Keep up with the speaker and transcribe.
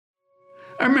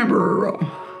I remember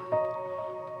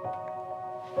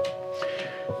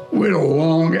we had a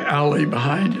long alley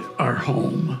behind our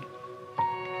home.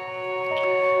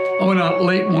 I went out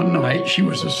late one night. She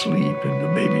was asleep, and the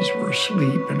babies were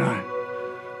asleep, and I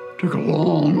took a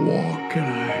long walk, and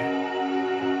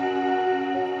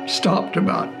I stopped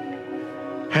about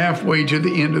halfway to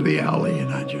the end of the alley,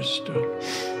 and I just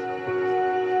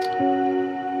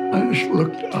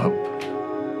looked up,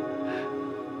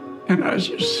 and I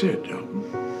just said, help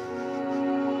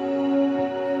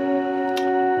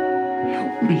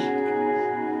me.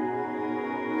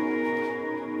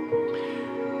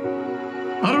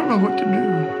 I don't know what to do.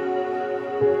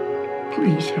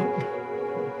 Please help me.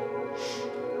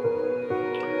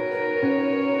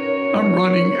 I'm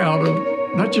running out of,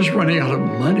 not just running out of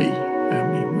money. I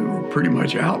mean, we were pretty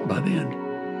much out by then.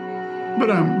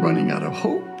 But I'm running out of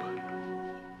hope.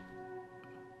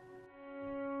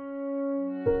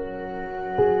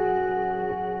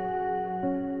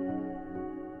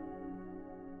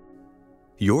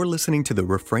 You're listening to the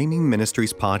Reframing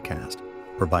Ministries podcast,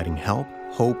 providing help,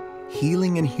 hope,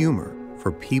 healing, and humor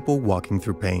for people walking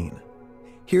through pain.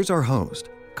 Here's our host,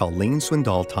 Colleen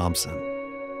Swindoll Thompson.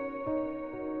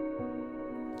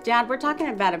 Dad, we're talking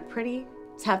about a pretty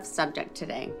tough subject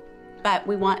today, but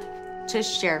we want to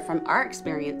share from our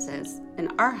experiences in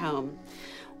our home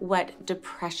what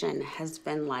depression has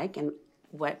been like and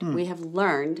what we have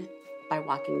learned by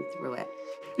walking through it.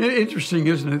 Interesting,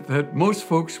 isn't it, that most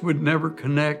folks would never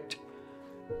connect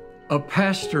a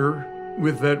pastor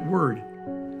with that word,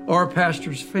 or a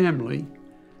pastor's family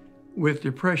with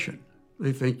depression.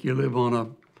 They think you live on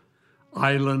an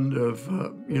island of,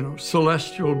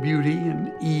 celestial beauty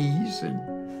and ease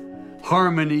and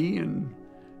harmony, and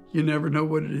you never know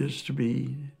what it is to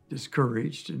be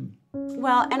discouraged.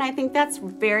 Well, and I think that's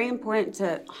very important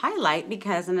to highlight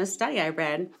because in a study I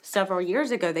read several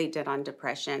years ago they did on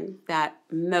depression that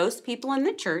most people in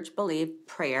the church believe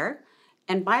prayer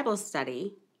and Bible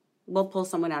study will pull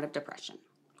someone out of depression.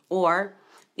 Or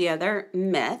the other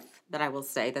myth that I will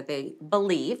say that they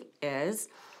believe is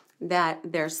that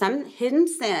there's some hidden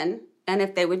sin, and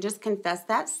if they would just confess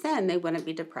that sin, they wouldn't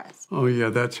be depressed. Oh, yeah,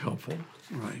 that's helpful,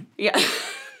 right? Yeah.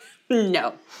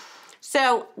 No.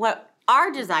 So what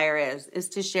our desire is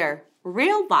to share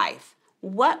real life.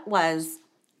 What was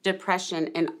depression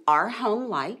in our home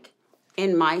like,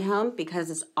 in my home, because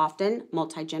it's often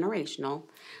multi-generational,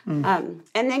 and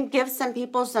then give some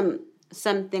people some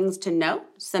things to know,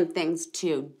 some things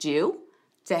to do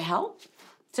to help.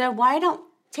 So why don't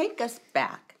take us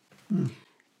back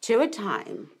to a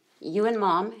time you and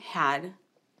Mom had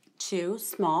 2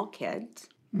 small kids,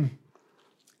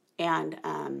 and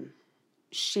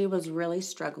she was really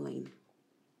struggling.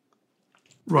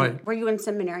 Right. Were you in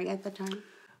seminary at the time?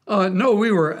 No,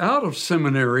 we were out of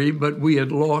seminary, but we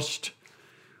had lost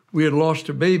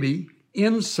a baby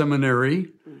in seminary,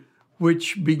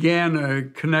 which began a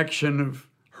connection of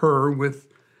her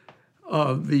with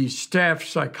the staff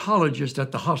psychologist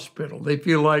at the hospital. They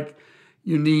feel like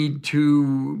you need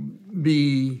to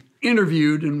be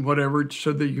interviewed and whatever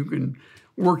so that you can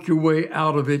work your way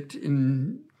out of it.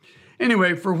 And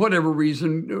anyway, for whatever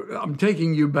reason, I'm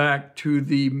taking you back to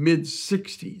the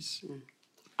mid-'60s.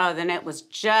 Oh, then it was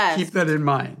just... Keep that in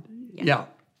mind. Yeah.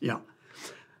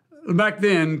 Back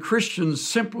then, Christians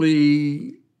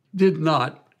simply did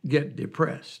not get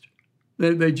depressed.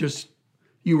 They just,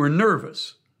 you were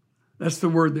nervous. That's the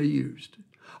word they used.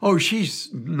 Oh,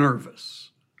 she's nervous.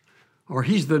 Or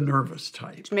he's the nervous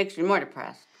type. Which makes you more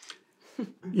depressed.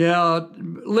 Yeah,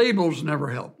 labels never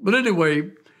help. But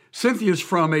anyway, Cynthia's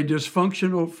from a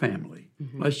dysfunctional family.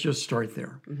 Let's just start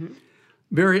there.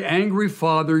 Very angry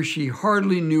father. She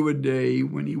hardly knew a day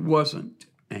when he wasn't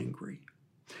angry.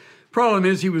 Problem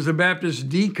is, he was a Baptist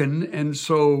deacon, and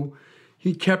so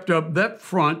he kept up that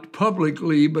front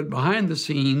publicly, but behind the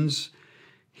scenes,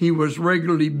 he was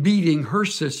regularly beating her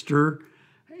sister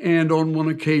and on one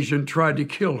occasion tried to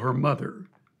kill her mother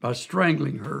by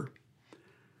strangling her,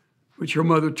 which her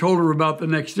mother told her about the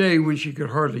next day when she could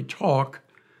hardly talk,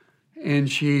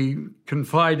 and she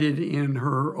confided in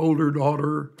her older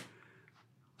daughter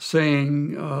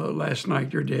saying, last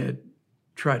night your dad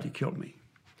tried to kill me.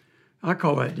 I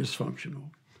call that dysfunctional.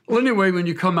 Well, anyway, when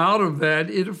you come out of that,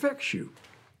 it affects you.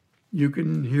 You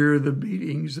can hear the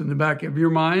beatings in the back of your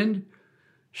mind.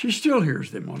 She still hears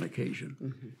them on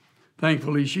occasion.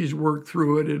 Thankfully, she's worked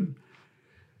through it. And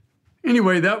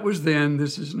anyway, that was then,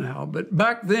 this is now. But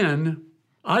back then,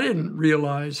 I didn't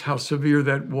realize how severe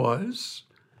that was.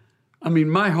 I mean,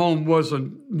 my home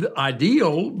wasn't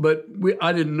ideal, but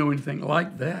I didn't know anything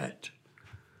like that.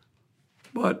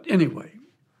 But anyway,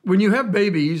 when you have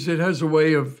babies, it has a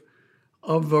way of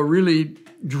really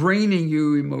draining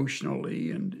you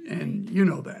emotionally, and you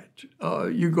know that.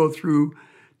 You go through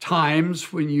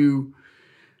times when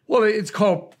it's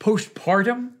called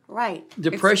postpartum Right.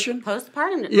 depression. It's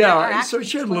postpartum. Yeah, and so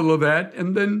she had a little of that.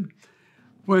 And then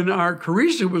when our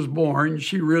Carissa was born,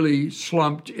 she really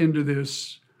slumped into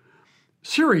this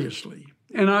seriously.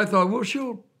 And I thought, well,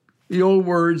 the old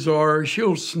words are,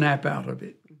 she'll snap out of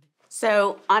it.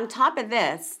 So on top of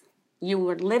this, you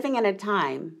were living in a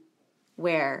time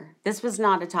where this was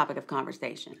not a topic of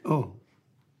conversation. Oh,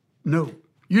 no.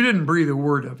 You didn't breathe a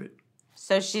word of it.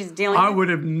 So she's dealing I would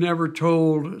have never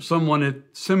told someone at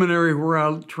seminary where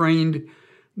I trained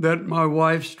that my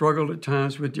wife struggled at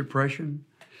times with depression.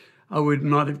 I would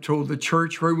not have told the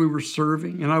church where we were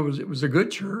serving, and it was a good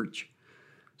church,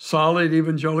 solid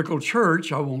evangelical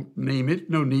church. I won't name it,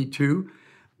 no need to,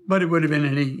 but it would have been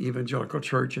any evangelical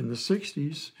church in the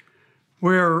 60s,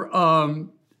 where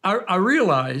I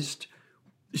realized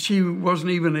she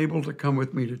wasn't even able to come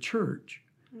with me to church.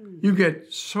 You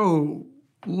get so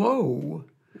low,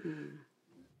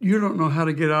 you don't know how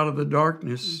to get out of the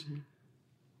darkness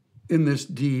in this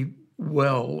deep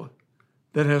well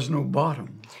that has no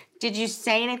bottom. Did you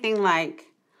say anything like,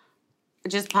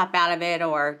 just pop out of it,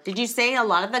 or did you say a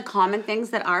lot of the common things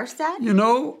that are said?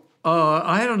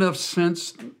 I had enough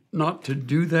sense not to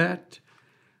do that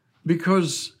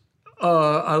because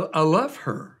I love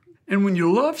her. And when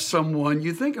you love someone,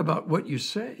 you think about what you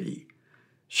say.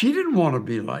 She didn't want to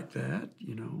be like that,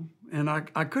 and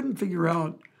I couldn't figure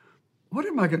out, what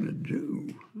am I going to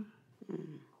do?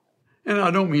 And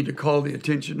I don't mean to call the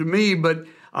attention to me, but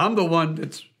I'm the one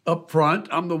that's up front.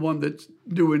 I'm the one that's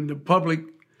doing the public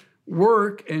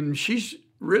work, and she's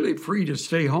really free to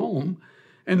stay home.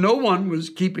 And no one was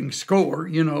keeping score.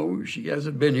 She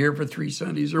hasn't been here for 3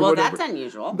 Sundays or whatever. Well, that's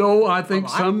unusual. Though I think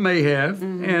some may have.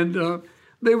 And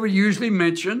they would usually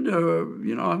mention,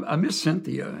 I miss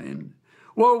Cynthia. And,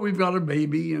 well, we've got a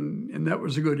baby, and that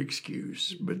was a good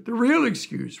excuse. But the real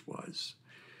excuse was,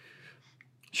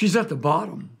 she's at the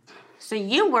bottom. So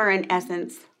you were, in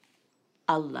essence,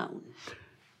 alone.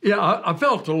 Yeah, I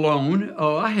felt alone.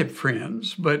 I had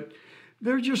friends, but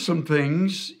there are just some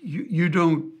things you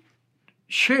don't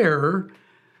share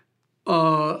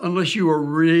unless you are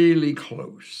really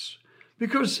close.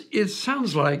 Because it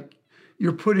sounds like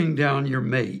you're putting down your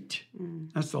mate.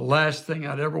 That's the last thing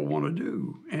I'd ever want to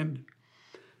do. And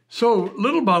so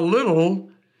little by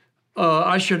little,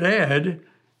 I should add,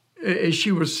 as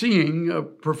she was seeing a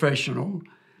professional,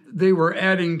 they were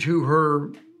adding to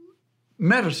her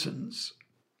medicines,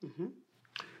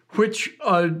 which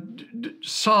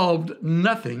solved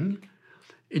nothing.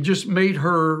 It just made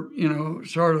her,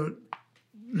 sort of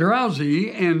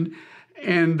drowsy, and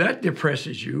that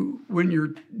depresses you when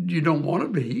you don't want to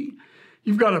be.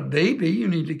 You've got a baby you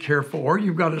need to care for.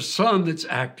 You've got a son that's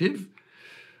active.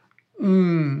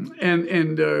 And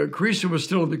Carissa was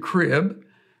still in the crib,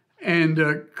 and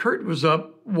Kurt was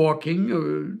up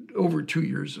walking, over 2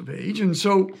 years of age. And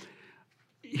so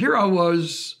here I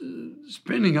was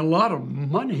spending a lot of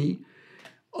money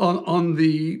on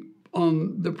the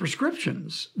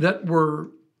prescriptions that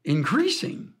were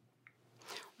increasing.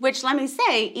 Which, let me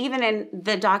say, even in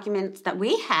the documents that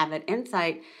we have at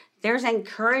Insight, there's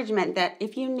encouragement that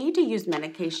if you need to use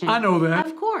medication, I know that.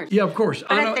 Of course. Yeah, of course.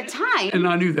 But at the time, and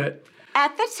I knew that.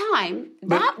 At the time,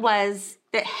 that was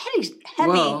the heavy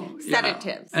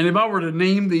sedatives. Yeah. And if I were to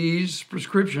name these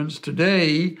prescriptions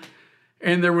today,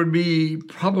 and there would be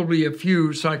probably a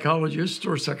few psychologists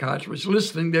or psychiatrists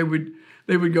listening, they would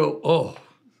go, oh,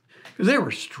 because they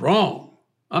were strong.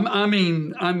 I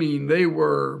mean, they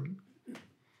were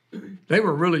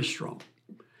really strong,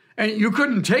 and you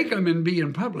couldn't take them and be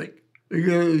in public.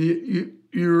 Your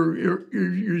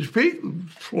speech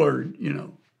slurred,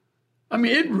 I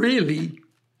mean, it really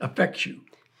affects you.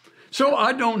 So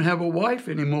I don't have a wife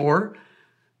anymore,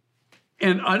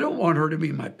 and I don't want her to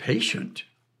be my patient.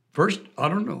 First, I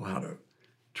don't know how to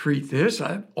treat this.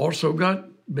 I've also got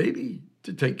baby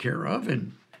to take care of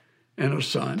and a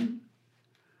son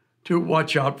to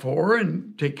watch out for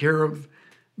and take care of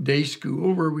day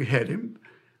school where we had him,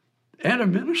 and a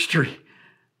ministry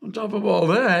on top of all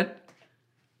that.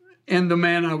 And the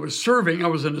man I was serving, I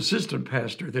was an assistant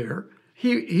pastor there.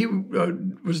 He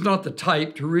was not the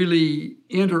type to really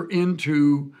enter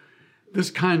into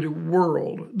this kind of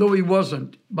world, though he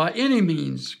wasn't by any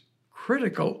means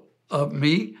critical of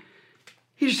me.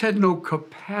 He just had no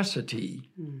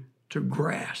capacity to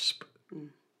grasp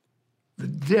the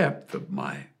depth of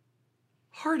my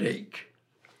heartache.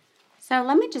 So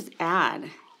let me just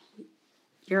add,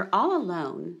 you're all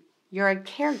alone. You're a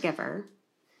caregiver.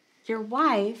 Your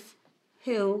wife,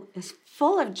 who is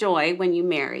full of joy when you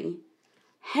marry,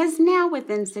 has now,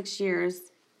 within 6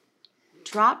 years,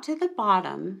 dropped to the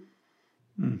bottom,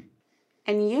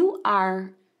 and you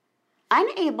are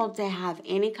unable to have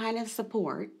any kind of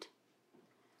support,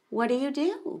 what do you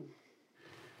do?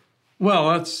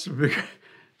 Well, it's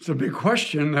a big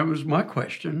question. That was my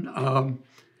question.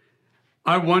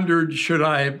 I wondered, should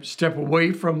I step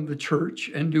away from the church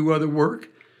and do other work?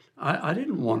 I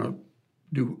didn't want to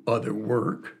do other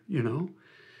work, you know.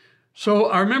 So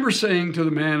I remember saying to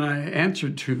the man I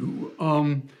answered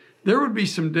to, there would be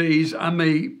some days I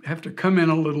may have to come in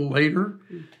a little later.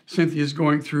 Cynthia's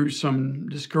going through some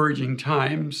discouraging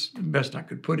times, the best I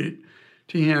could put it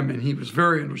to him, and he was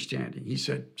very understanding. He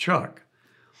said, Chuck,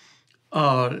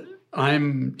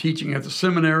 I'm teaching at the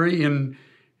seminary, and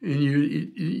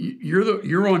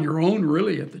you're on your own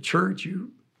really at the church.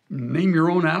 You name your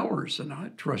own hours, and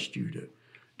I trust you to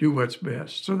do what's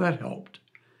best. So that helped.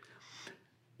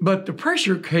 But the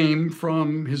pressure came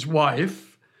from his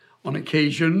wife on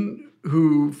occasion,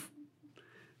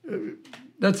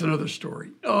 that's another story,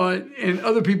 and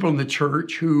other people in the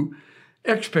church who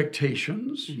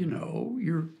expectations, you know,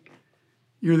 you're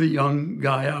the young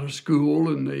guy out of school,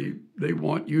 and they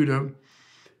want you to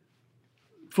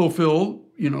fulfill,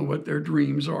 you know, what their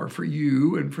dreams are for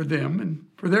you and for them and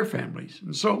for their families.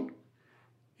 And so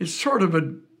it's sort of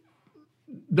a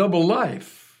double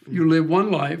life. You live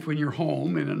one life when you're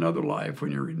home and another life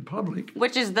when you're in public.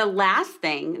 Which is the last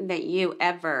thing that you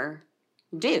ever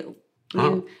do.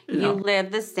 You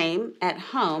live the same at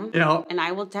home. Yeah. And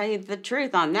I will tell you the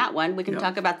truth on that one. We can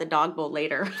talk about the dog bowl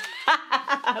later.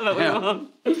 But we won't.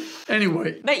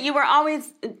 Anyway. But you were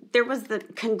always, there was the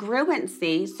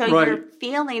congruency. So you're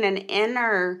feeling an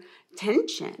inner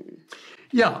tension.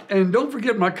 Yeah, and don't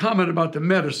forget my comment about the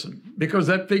medicine, because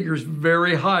that figures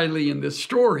very highly in this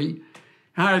story.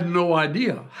 I had no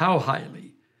idea how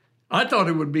highly. I thought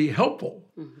it would be helpful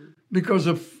because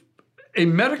if a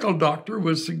medical doctor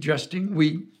was suggesting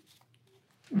we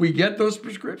get those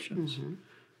prescriptions.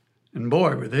 And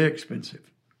boy, were they expensive.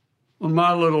 On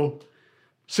my little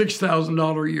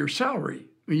 $6,000 a year salary,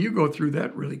 you go through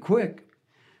that really quick.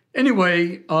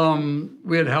 Anyway,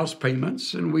 we had house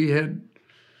payments, and we had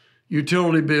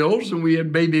utility bills, and we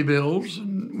had baby bills,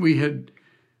 and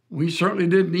we certainly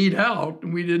didn't eat out,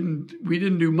 and we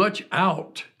didn't do much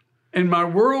out. And my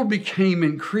world became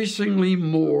increasingly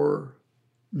more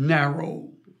narrow,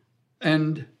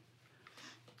 and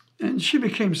she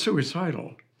became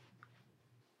suicidal.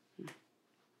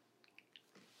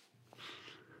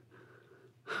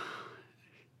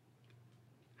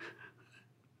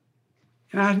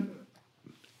 And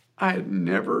I had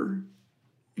never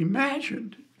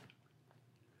imagined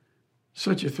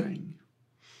such a thing.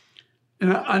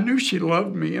 And I knew she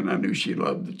loved me, and I knew she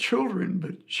loved the children,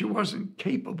 but she wasn't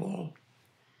capable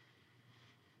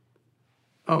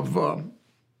of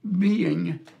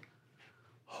being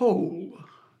whole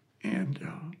and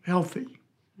healthy.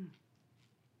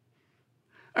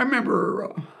 I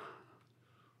remember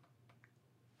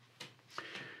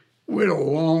we had a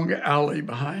long alley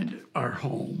behind our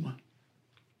home.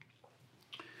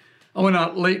 I went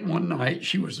out late one night.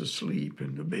 She was asleep,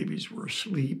 and the babies were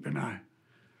asleep, and I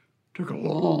took a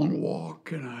long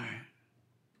walk, and I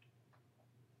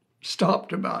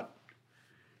stopped about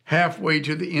halfway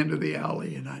to the end of the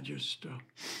alley, and I just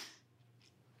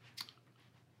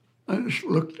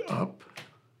looked up,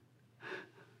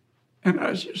 and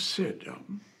I just said,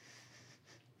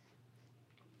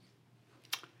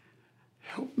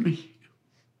 help me.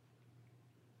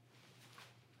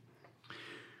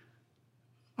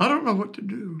 I don't know what to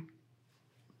do.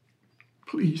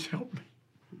 Please help me.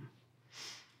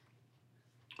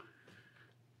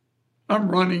 I'm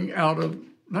running out of,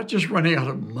 not just running out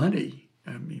of money.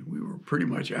 I mean, we were pretty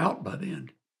much out by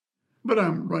then. But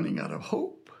I'm running out of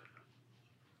hope.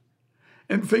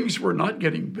 And things were not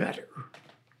getting better.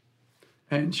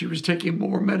 And she was taking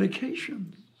more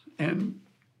medications and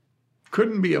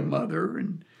couldn't be a mother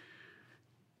and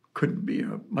couldn't be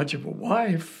much of a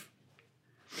wife.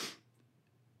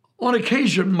 On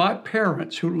occasion, my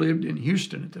parents, who lived in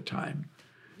Houston at the time,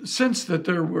 sensed that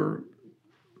there were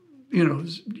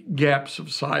gaps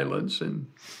of silence, and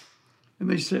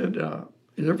they said,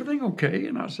 is everything okay?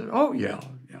 And I said, oh, yeah.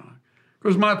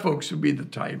 Because my folks would be the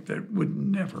type that would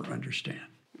never understand,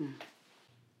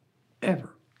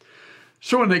 ever.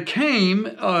 So when they came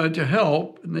to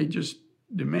help, and they just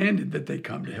demanded that they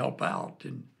come to help out,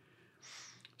 and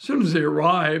as soon as they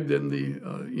arrived, then the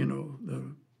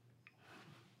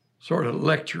sort of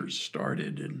lectures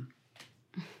started, and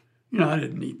I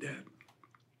didn't need that.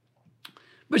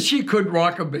 But she could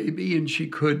rock a baby, and she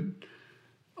could,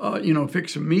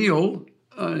 fix a meal,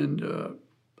 and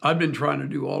I'd been trying to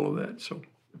do all of that. So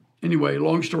Anyway,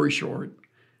 long story short,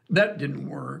 that didn't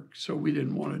work, so we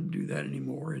didn't want to do that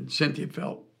anymore. And Cynthia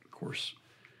felt, of course,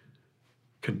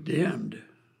 condemned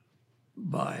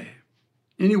by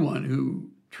anyone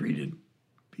who treated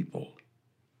people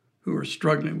who are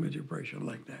struggling with depression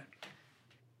like that.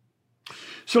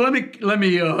 So let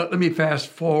me fast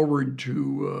forward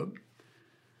to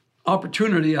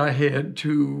opportunity I had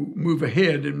to move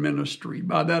ahead in ministry.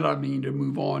 By that I mean to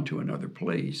move on to another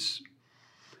place.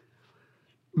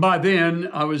 By then,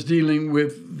 I was dealing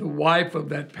with the wife of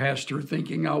that pastor,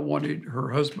 thinking I wanted her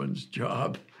husband's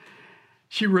job.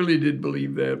 She really did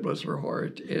believe that, bless her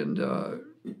heart, and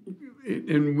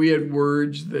we had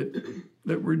words that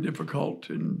were difficult.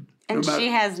 And she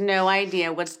has no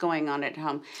idea what's going on at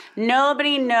home.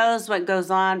 Nobody knows what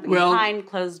goes on behind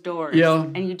closed doors. Yeah,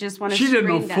 and you just want to. She didn't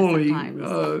know fully.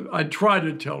 I tried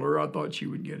to tell her. I thought she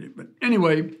would get it, but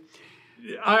anyway.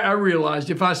 I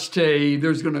realized if I stay,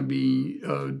 there's going to be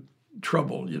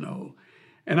trouble,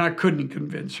 and I couldn't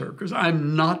convince her because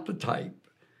I'm not the type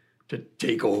to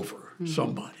take over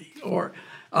somebody. Or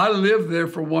I lived there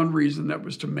for one reason, that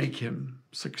was to make him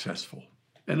successful,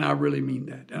 and I really mean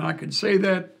that. And I could say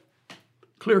that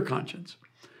clear conscience.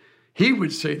 He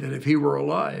would say that if he were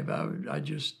alive. I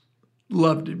just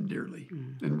loved him dearly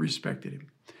and respected him.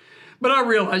 But I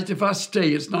realized if I stay,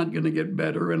 it's not going to get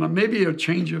better. And maybe a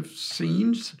change of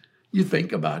scenes, you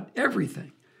think about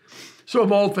everything. So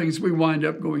of all things, we wind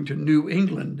up going to New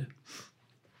England.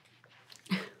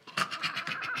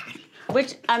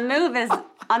 Which a move is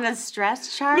on the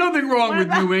stress chart? Nothing wrong with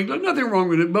New England, nothing wrong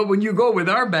with it. But when you go with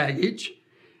our baggage,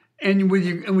 and when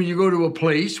you go to a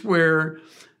place where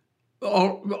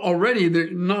already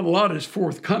not a lot is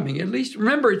forthcoming, at least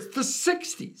remember, it's the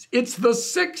 60s. It's the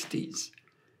 60s.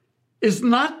 It's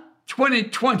not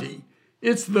 2020,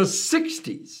 it's the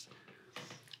 60s. In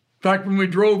fact, when we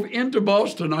drove into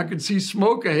Boston, I could see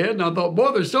smoke ahead, and I thought,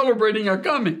 boy, they're celebrating our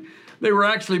coming. They were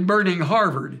actually burning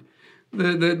Harvard. The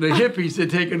hippies had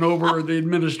taken over the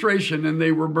administration, and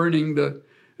they were burning the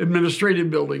administrative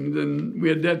buildings, and we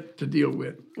had that to deal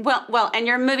with. Well, and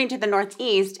you're moving to the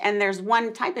Northeast, and there's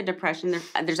one type of depression.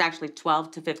 There's actually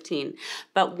 12 to 15,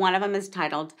 but one of them is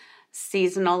titled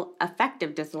seasonal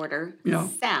affective disorder,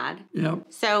 SAD. Yeah.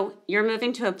 So you're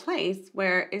moving to a place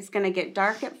where it's going to get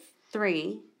dark at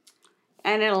 3,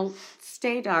 and it'll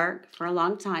stay dark for a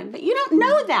long time. But you don't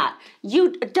know that.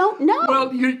 You don't know.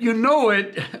 Well, you know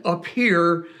it up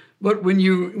here, but when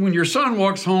your son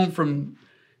walks home from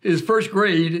his first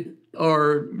grade,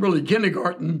 or really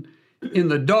kindergarten, in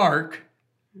the dark,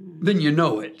 then you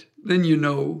know it. Then you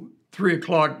know 3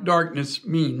 o'clock darkness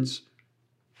means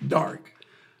dark.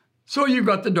 So you've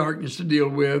got the darkness to deal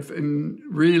with, and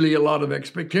really a lot of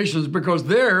expectations, because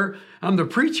there I'm the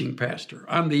preaching pastor.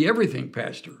 I'm the everything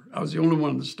pastor. I was the only one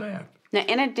on the staff. Now,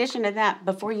 in addition to that,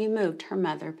 before you moved, her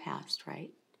mother passed,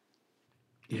 right?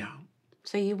 Yeah.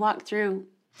 So you walked through.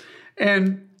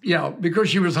 And yeah, because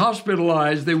she was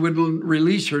hospitalized, they wouldn't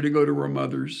release her to go to her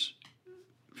mother's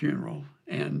funeral.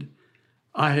 And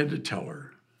I had to tell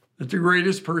her that the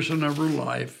greatest person of her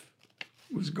life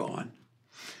was gone.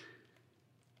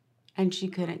 And she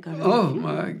couldn't go to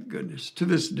my goodness. To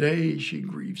this day, she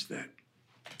grieves that.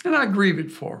 And I grieve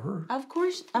it for her. Of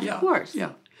course, of course.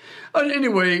 Yeah.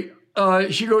 Anyway,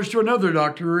 she goes to another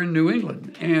doctor in New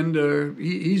England, and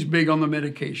he's big on the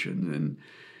medication,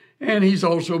 and he's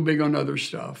also big on other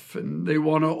stuff. And they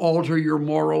want to alter your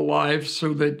moral life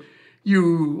so that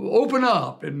you open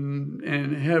up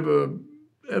and have a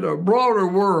broader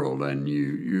world, and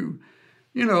you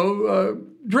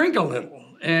drink a little.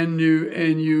 And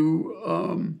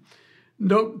you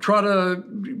don't try to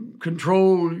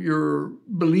control your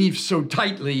beliefs so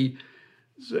tightly.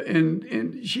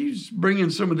 And she's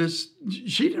bringing some of this.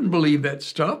 She didn't believe that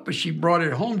stuff, but she brought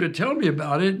it home to tell me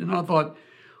about it. And I thought,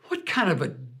 what kind of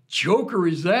a joker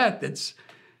is that?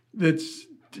 That's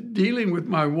dealing with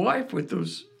my wife with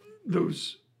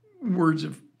those words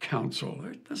of counsel.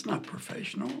 That's not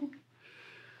professional.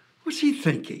 What's he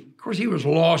thinking? Of course, he was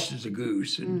lost as a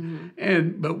goose,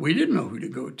 but we didn't know who to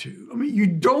go to. I mean, you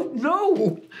don't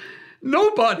know.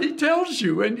 Nobody tells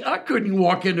you. And I couldn't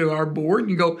walk into our board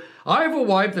and go, I have a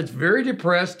wife that's very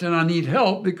depressed and I need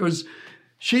help because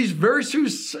she's very,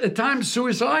 at times,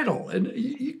 suicidal. And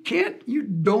you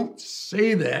don't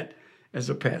say that as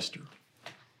a pastor.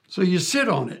 So you sit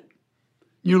on it.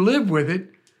 You live with it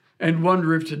and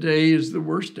wonder if today is the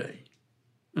worst day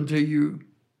until you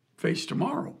face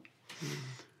tomorrow.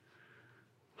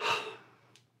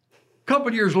 A couple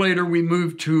of years later, we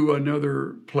moved to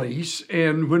another place,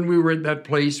 and when we were at that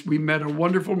place, we met a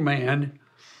wonderful man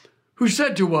who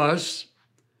said to us,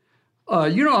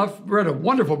 I've read a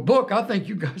wonderful book. I think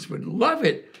you guys would love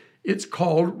it. It's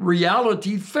called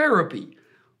reality therapy.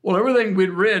 Well, everything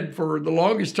we'd read for the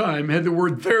longest time had the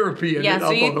word therapy in it. So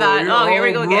you thought, here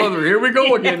we go again. Here we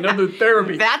go again, another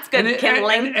therapy. That's good,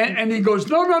 kindling. And he goes,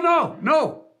 no,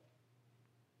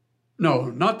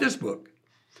 not this book.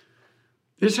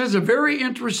 This has a very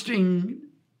interesting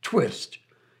twist.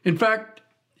 In fact,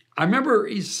 I remember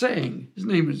he's saying, his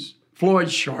name is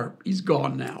Floyd Sharp. He's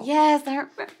gone now. Yes, I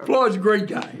remember. Floyd's a great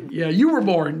guy. Yeah, you were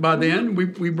born by then.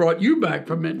 We brought you back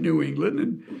from New England.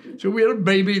 And so we had a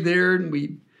baby there, and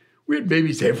we had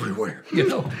babies everywhere, you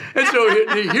know. And so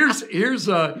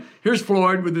here's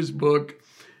Floyd with his book,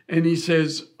 and he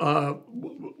says,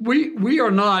 we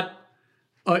are not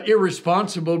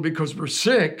irresponsible because we're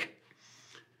sick.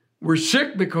 We're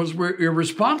sick because we're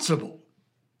irresponsible.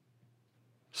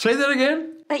 Say that again?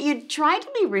 But you try to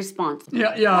be responsible.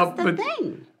 Yeah, That's the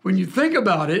thing. When you think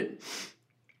about it,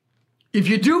 if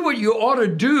you do what you ought to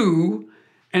do,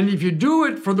 and if you do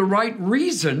it for the right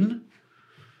reason,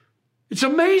 it's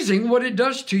amazing what it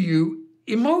does to you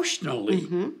emotionally.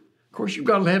 Mm-hmm. Of course, you've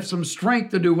got to have some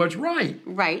strength to do what's right.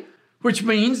 Right. Which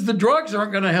means the drugs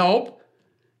aren't going to help.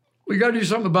 We got to do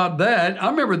something about that. I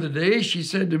remember the day she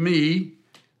said to me,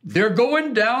 "They're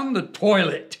going down the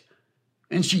toilet."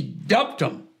 And she dumped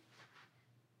them.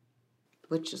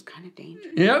 Which is kind of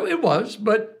dangerous. Yeah, it was.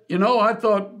 But, I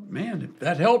thought, man, if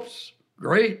that helps,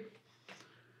 great.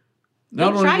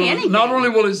 Not only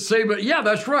will it say, but yeah,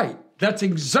 that's right. That's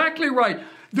exactly right.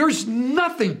 There's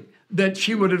nothing that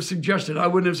she would have suggested. I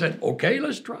wouldn't have said, okay,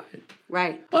 let's try it.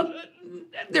 Right. But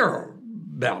there are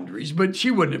boundaries, but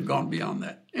she wouldn't have gone beyond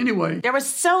that. Anyway. There was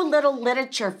so little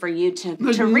literature for you to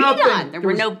read on. There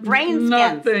were no brain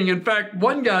scans. Nothing. In fact,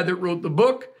 one guy that wrote the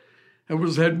book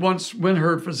had once, when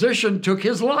her physician took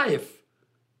his life.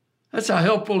 That's how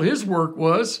helpful his work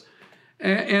was.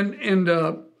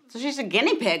 So she's a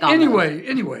guinea pig on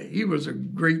Anyway, he was a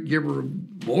great giver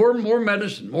of more and more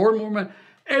medicine,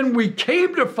 And we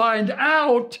came to find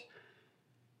out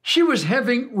she was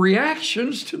having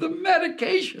reactions to the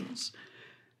medications.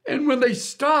 And when they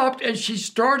stopped and she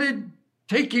started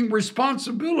taking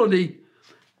responsibility,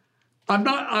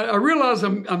 I realize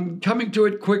I'm coming to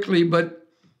it quickly, but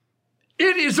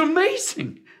it is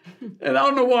amazing. And I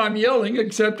don't know why I'm yelling,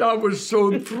 except I was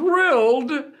so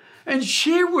thrilled, and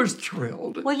she was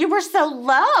thrilled. Well, you were so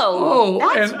low.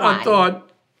 That's why. I thought,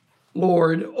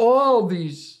 Lord, all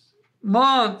these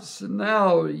months and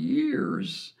now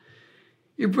years,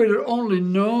 if we'd have only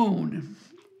known.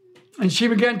 And she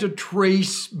began to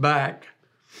trace back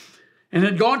and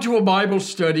had gone to a Bible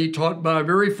study taught by a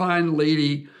very fine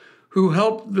lady who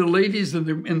helped the ladies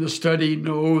in the study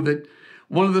know that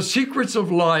one of the secrets of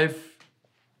life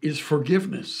is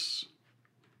forgiveness.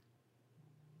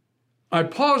 I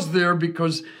paused there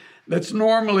because that's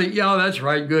normally, yeah, that's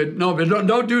right, good. No, but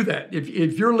don't do that.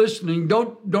 If you're listening,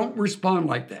 don't respond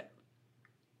like that.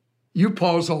 You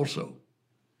pause also.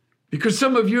 Because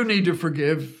some of you need to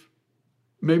forgive.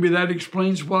 Maybe that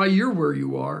explains why you're where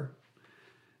you are.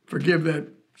 Forgive that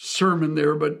sermon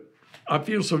there, but I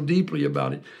feel so deeply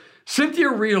about it. Cynthia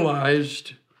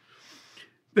realized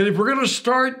that if we're going to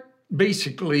start,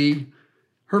 basically,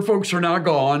 her folks are now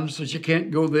gone, so she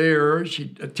can't go there.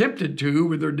 She attempted to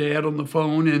with her dad on the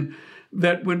phone, and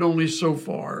that went only so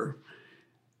far.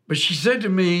 But she said to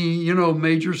me,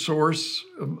 major source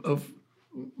of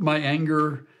my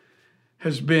anger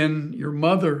has been your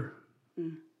mother,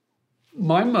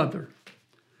 my mother,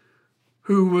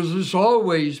 who was just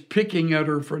always picking at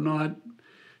her for not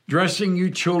dressing you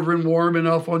children warm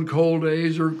enough on cold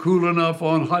days or cool enough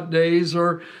on hot days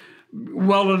or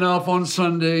well enough on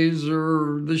Sundays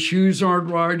or the shoes aren't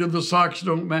right or the socks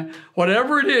don't match.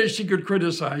 Whatever it is she could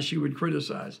criticize, she would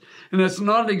criticize. And that's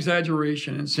not an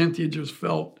exaggeration. And Cynthia just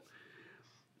felt,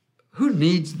 who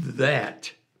needs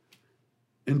that?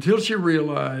 Until she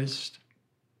realized,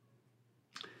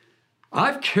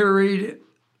 I've carried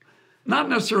not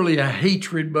necessarily a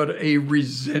hatred, but a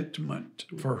resentment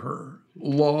for her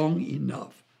long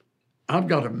enough. I've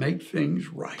got to make things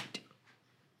right.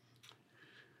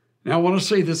 Now, I want to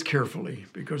say this carefully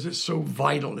because it's so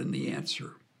vital in the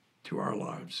answer to our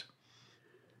lives.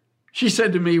 She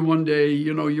said to me one day,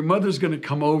 your mother's going to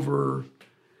come over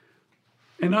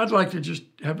and I'd like to just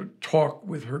have a talk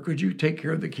with her. Could you take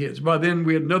care of the kids? By then,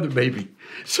 we had another baby.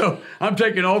 So I'm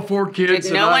taking all 4 kids.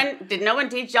 Did no one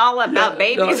teach y'all about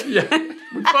babies?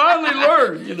 We finally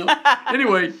learned,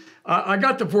 Anyway, I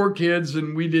got the 4 kids,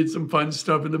 and we did some fun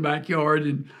stuff in the backyard.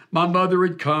 And my mother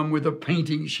had come with a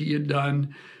painting she had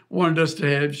done, wanted us to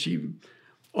have. She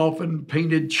often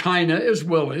painted china as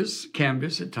well as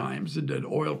canvas at times and did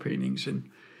oil paintings.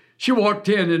 And she walked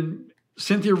in, and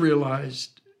Cynthia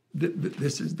realized that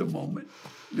this is the moment.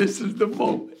 This is the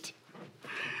moment.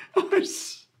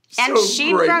 It's And so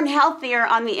she'd great. grown healthier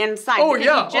on the inside. Oh, because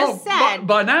yeah. You just said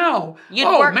by now. you'd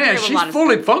Oh, worked man, through a she's lot of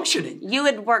fully stuff. functioning. You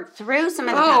had worked through some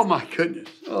of the Oh, past. my goodness.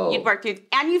 Oh. You'd worked through,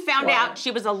 and you found Wow. out she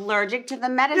was allergic to the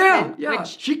medicine. Yeah.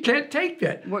 Which She can't take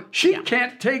that. She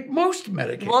can't take most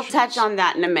medications. we'll touch on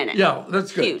that in a minute. Yeah,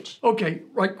 that's good. Huge. Okay,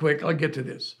 right quick, I'll get to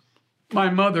this. My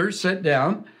mother sat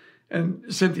down, and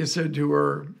Cynthia said to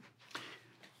her,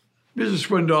 Mrs.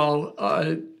 Swindoll,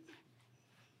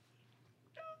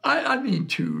 I need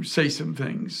to say some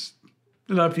things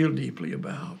that I feel deeply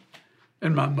about.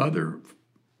 And my mother,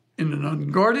 in an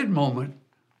unguarded moment,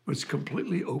 was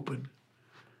completely open.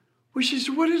 Well, she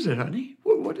said, what is it, honey?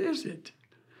 What is it?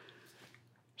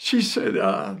 She said,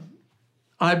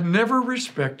 I've never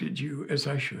respected you as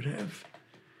I should have.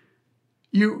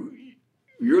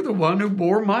 You're the one who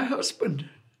bore my husband.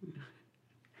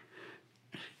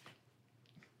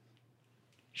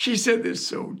 She said this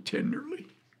so tenderly.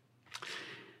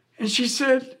 And she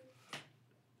said,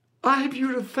 I have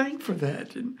you to thank for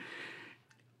that. And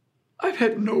I've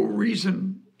had no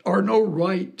reason or no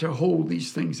right to hold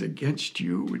these things against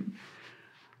you. And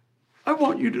I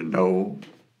want you to know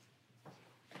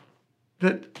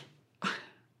that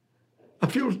I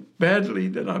feel badly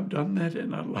that I've done that,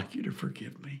 and I'd like you to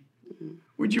forgive me.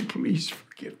 Would you please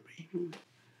forgive me?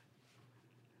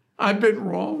 I've been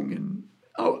wrong, and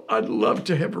I'd love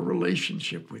to have a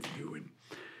relationship with you. And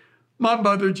my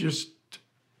mother just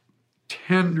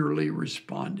tenderly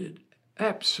responded,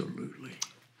 absolutely.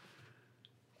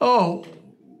 Oh,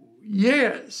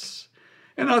 yes.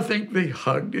 And I think they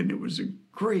hugged, and it was a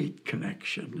great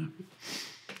connection.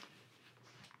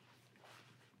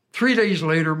 3 days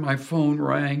later, my phone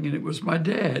rang, and it was my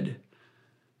dad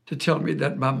to tell me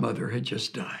that my mother had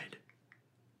just died.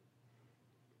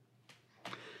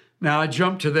 Now, I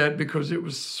jumped to that because it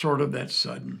was sort of that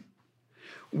sudden.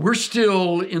 We're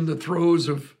still in the throes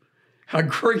of how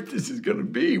great this is going to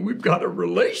be. We've got a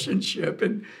relationship,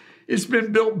 and it's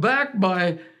been built back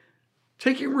by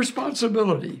taking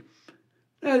responsibility.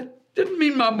 That didn't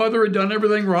mean my mother had done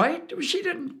everything right.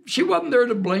 She wasn't there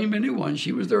to blame anyone.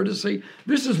 She was there to say,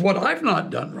 this is what I've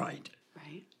not done right.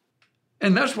 Right.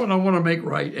 And that's what I want to make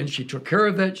right. And she took care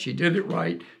of that. She did it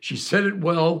right. She said it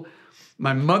well.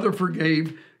 My mother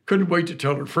forgave. Couldn't wait to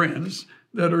tell her friends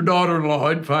that her daughter-in-law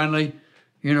had finally,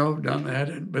 done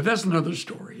that. But that's another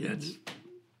story. That's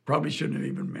probably shouldn't have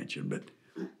even mentioned.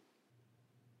 But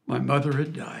my mother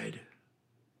had died.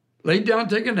 Laid down,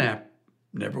 take a nap,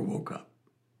 never woke up.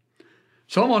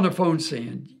 So I'm on the phone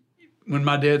saying, when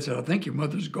my dad said, I think your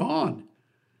mother's gone.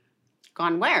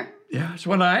 Gone where? Yeah, so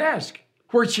when I asked,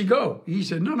 where'd she go? He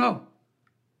said, no,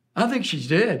 I think she's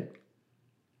dead.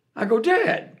 I go,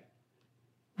 Dad,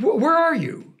 where are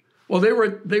you? Well, they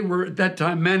were at that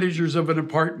time managers of an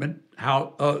apartment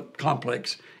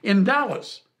complex in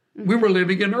Dallas. We were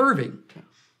living in Irving.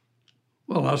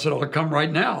 Well, I said, I'll come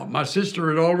right now. My sister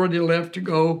had already left to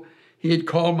go. He had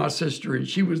called my sister, and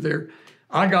she was there.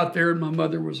 I got there, and my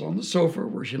mother was on the sofa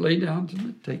where she lay down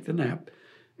to take the nap,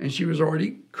 and she was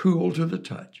already cool to the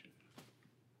touch.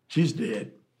 She's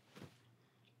dead.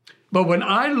 But when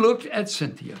I looked at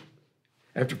Cynthia,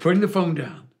 after putting the phone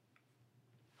down,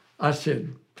 I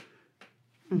said,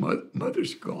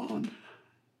 Mother's gone.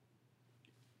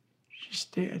 She's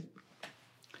dead.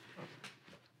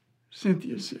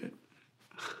 Cynthia said,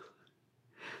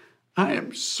 I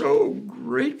am so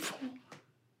grateful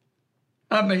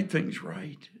I made things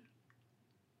right.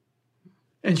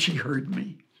 And she heard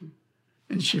me,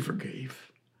 and she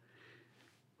forgave.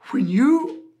 When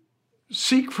you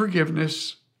seek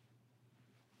forgiveness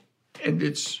and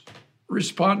it's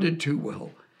responded to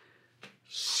well,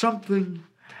 something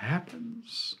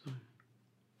happens.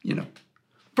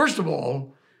 First of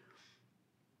all,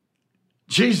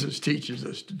 Jesus teaches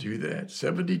us to do that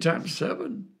 70 times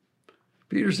 7.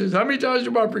 Peter says, how many times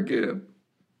do I forgive?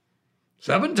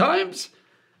 7 times?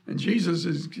 And Jesus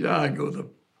says, I go the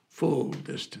full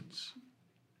distance,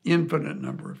 infinite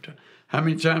number of times. How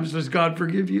many times does God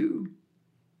forgive you?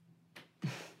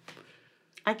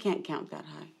 I can't count that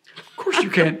high. Of course you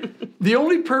can. The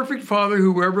only perfect father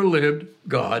who ever lived,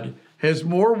 God, has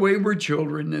more wayward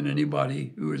children than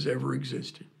anybody who has ever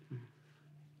existed.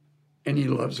 And he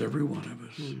loves every one of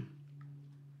us.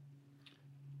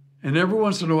 And every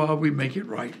once in a while, we make it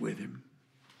right with him.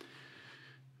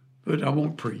 But I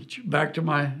won't preach. Back to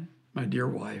my dear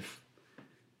wife.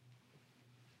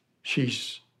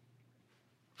 She's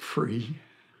free.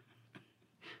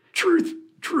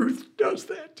 Truth does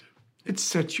that. It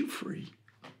sets you free.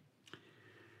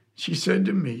 She said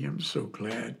to me, I'm so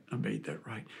glad I made that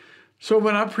right. So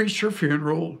when I preached her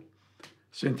funeral,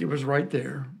 Cynthia was right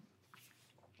there.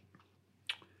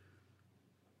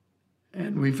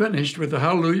 And we finished with the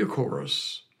Hallelujah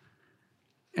chorus.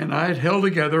 And I had held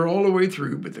together all the way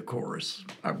through, but the chorus,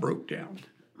 I broke down.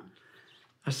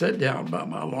 I sat down by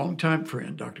my longtime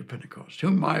friend, Dr. Pentecost,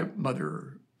 whom my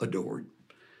mother adored.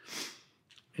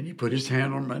 And he put his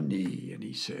hand on my knee and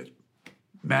he said,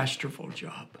 "Masterful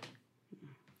job."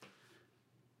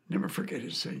 Never forget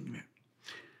his saying that.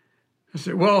 I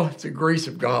said, "Well, it's the grace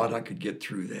of God I could get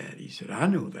through that." He said, "I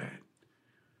know that."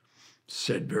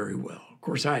 Said very well. Of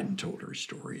course, I hadn't told her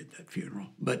story at that funeral,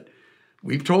 but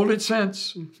we've told it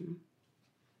since. Mm-hmm.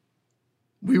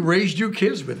 We raised you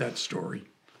kids with that story.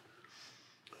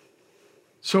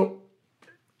 So,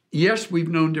 yes, we've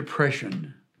known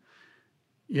depression.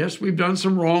 Yes, we've done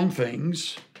some wrong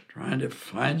things, trying to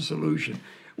find a solution.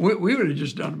 We would have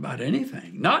just done about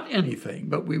anything. Not anything,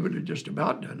 but we would have just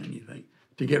about done anything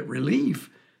to get relief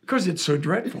because it's so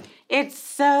dreadful. It's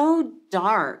so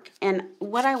dark. And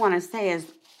what I want to say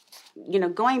is,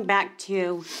 going back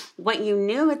to what you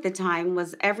knew at the time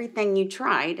was everything you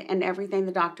tried and everything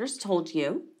the doctors told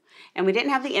you. And we didn't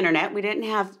have the internet. We didn't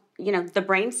have, the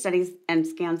brain studies and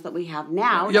scans that we have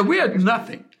now. Yeah, we had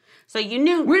nothing. So you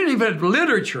knew. We didn't even have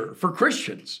literature for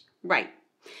Christians. Right.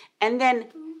 And then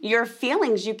your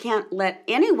feelings, you can't let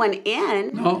anyone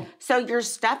in. No. So you're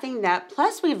stuffing that.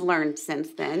 Plus, we've learned since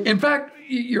then. In fact,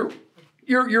 you're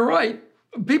right.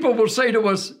 People will say to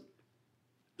us,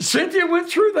 "Cynthia went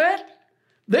through that?"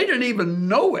 They didn't even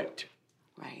know it.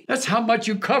 Right. That's how much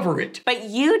you cover it. But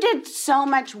you did so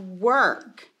much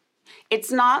work.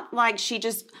 It's not like she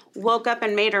just woke up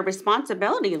and made a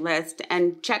responsibility list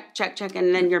and check,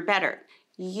 and then you're better.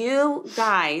 You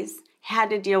guys had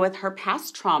to deal with her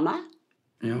past trauma,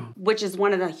 which is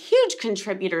one of the huge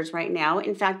contributors right now.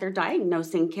 In fact, they're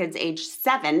diagnosing kids age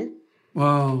 7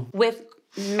 with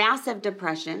massive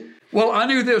depression. Well, I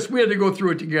knew this. We had to go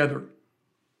through it together.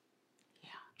 Yeah.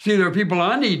 See, there are people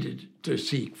I needed to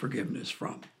seek forgiveness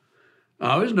from.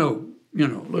 I was no,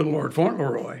 little Lord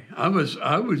Fauntleroy. I was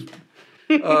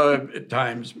at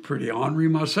times pretty ornery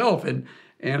myself, and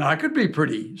I could be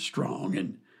pretty strong,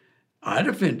 and I'd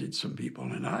offended some people,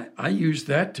 and I used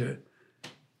that to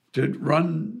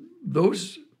run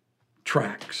those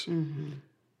tracks. Mm-hmm.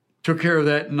 Took care of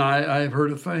that, and I have her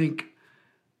to thank.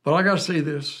 But I got to say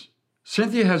this,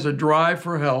 Cynthia has a drive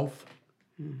for health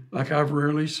like I've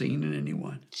rarely seen in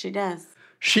anyone. She does.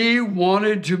 She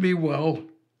wanted to be well.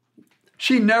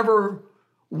 She never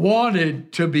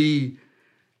wanted to be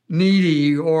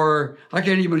needy, or I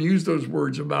can't even use those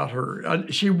words about her.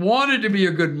 She wanted to be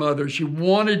a good mother. She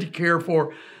wanted to care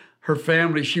for her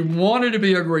family. She wanted to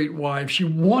be a great wife. She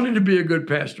wanted to be a good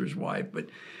pastor's wife. But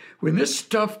when this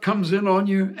stuff comes in on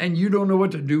you and you don't know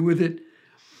what to do with it,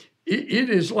 it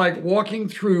is like walking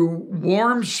through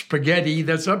warm spaghetti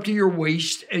that's up to your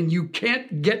waist and you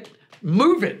can't get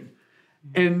moving.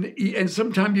 And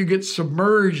sometimes you get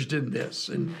submerged in this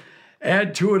and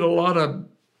add to it a lot of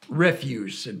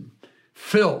refuse and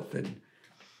filth and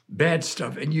bad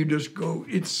stuff, and you just go,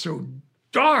 it's so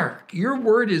dark. Your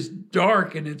word is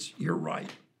dark, and you're right.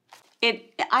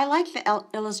 I like the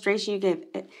illustration you gave.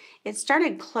 It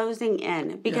started closing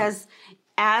in because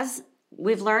as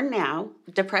we've learned now,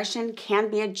 depression can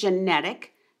be a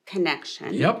genetic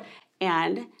connection. Yep.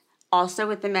 And also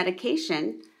with the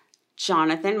medication,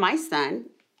 Jonathan, my son,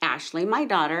 Ashley, my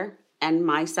daughter, and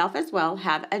myself as well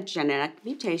have a genetic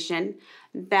mutation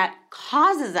that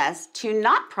causes us to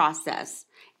not process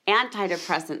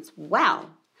antidepressants well.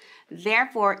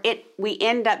 Therefore, we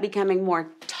end up becoming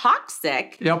more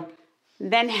toxic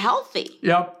than healthy.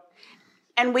 Yep.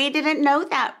 And we didn't know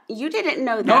that. You didn't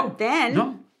know that then.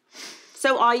 No.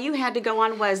 So all you had to go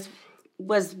on was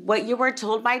what you were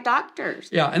told by doctors.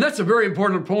 Yeah, and that's a very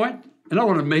important point. And I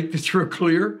want to make this real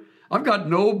clear. I've got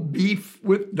no beef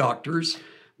with doctors,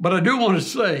 but I do want to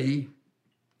say,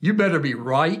 you better be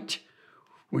right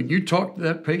when you talk to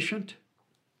that patient.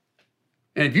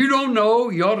 And if you don't know,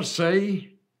 you ought to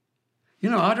say,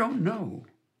 I don't know.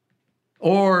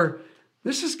 Or,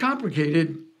 this is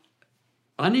complicated.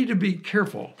 I need to be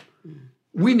careful.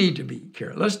 We need to be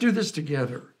careful. Let's do this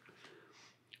together.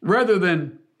 Rather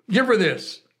than, give her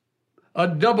this,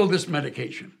 double this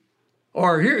medication.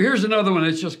 Or here's another one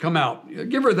that's just come out.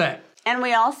 Give her that. And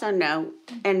we also know,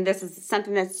 and this is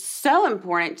something that's so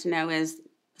important to know, is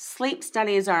sleep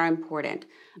studies are important.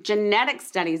 Genetic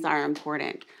studies are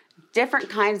important. Different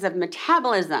kinds of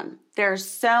metabolism. There are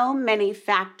so many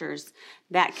factors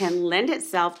that can lend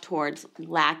itself towards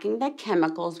lacking the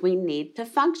chemicals we need to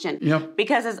function. Yep.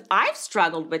 Because as I've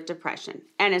struggled with depression,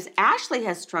 and as Ashley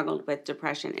has struggled with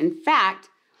depression, in fact,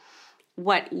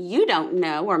 what you don't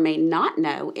know or may not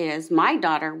know is my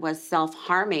daughter was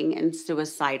self-harming and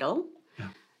suicidal.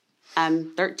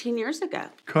 13 years ago.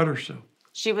 Cut herself.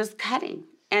 She was cutting.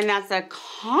 And that's a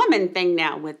common thing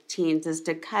now with teens is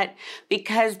to cut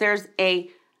because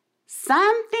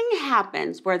something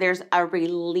happens where there's a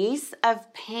release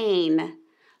of pain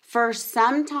for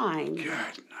some time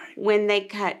when they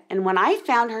cut. And when I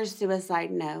found her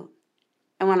suicide note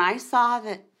and when I saw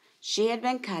that she had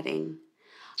been cutting,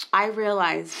 I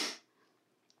realized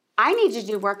I need to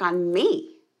do work on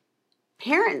me.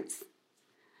 Parents,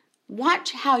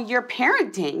 watch how you're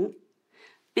parenting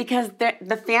because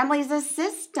the family's a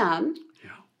system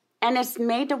and it's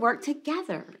made to work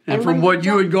together. And from what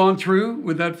you had gone through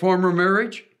with that former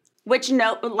marriage? Which,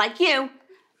 like you,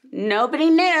 nobody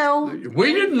knew.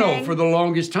 We didn't know for the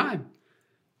longest time.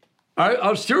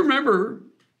 I still remember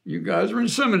you guys were in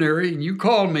seminary and you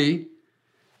called me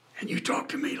and you talked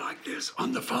to me like this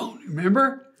on the phone.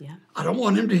 Remember? Yeah. I don't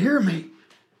want him to hear me.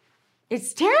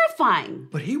 It's terrifying.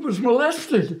 But he was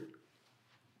molested.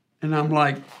 And I'm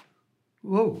like,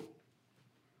 whoa.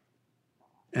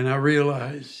 And I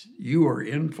realized you are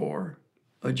in for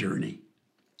a journey.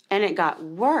 And it got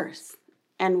worse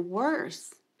and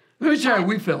worse. Let me tell you how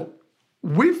we felt.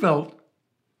 We felt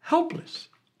helpless.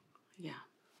 Yeah.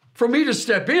 For me to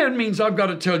step in means I've got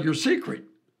to tell your secret.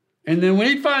 And then when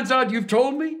he finds out you've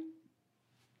told me,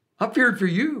 I feared for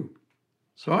you.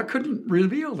 So I couldn't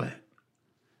reveal that.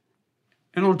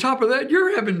 And on top of that,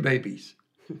 you're having babies.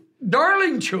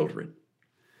 Darling children.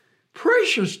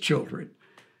 Precious children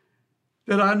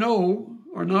that I know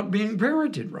are not being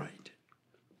parented right.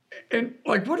 And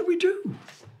what do we do?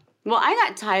 Well, I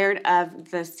got tired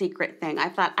of the secret thing. I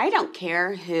thought, I don't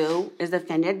care who is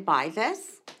offended by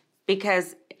this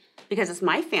because it's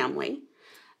my family.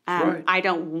 Right. I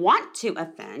don't want to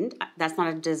offend. That's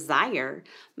not a desire.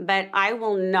 But I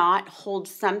will not hold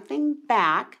something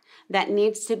back that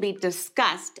needs to be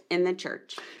discussed in the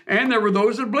church. And there were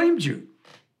those that blamed you.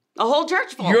 A whole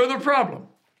church full. You're the problem.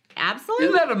 Absolutely.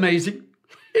 Isn't that amazing?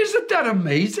 Isn't that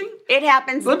amazing? It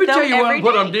happens. Let me tell you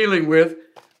what I'm day. dealing with.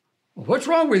 What's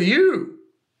wrong with you?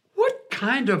 What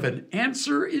kind of an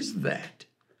answer is that?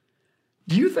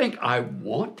 Do you think I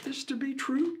want this to be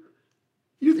true?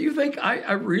 You think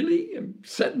I really am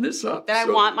setting this up? That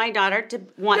I want my daughter to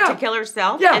to kill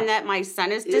herself and that my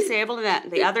son is disabled and that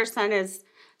the other son is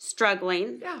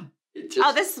struggling. Yeah.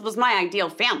 This was my ideal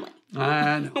family.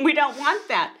 I know. We don't want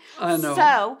that. I know.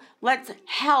 So let's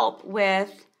help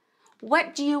with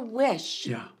what do you wish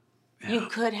you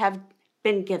could have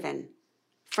been given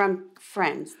from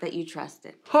friends that you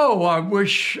trusted? Oh, I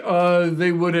wish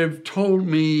they would have told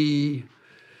me,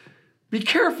 be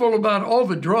careful about all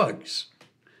the drugs.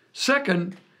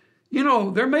 Second,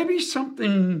 there may be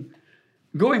something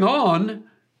going on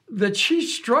that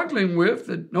she's struggling with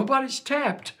that nobody's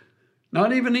tapped,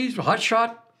 not even these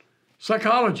hotshot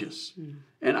psychologists.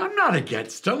 And I'm not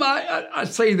against them. I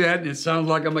say that and it sounds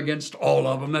like I'm against all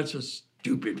of them. That's a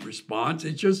stupid response.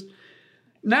 It's just,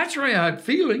 naturally I had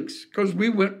feelings because we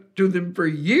went to them for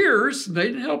years and they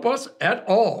didn't help us at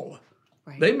all.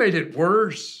 Right. They made it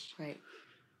worse. Right.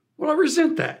 Well, I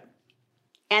resent that.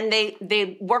 And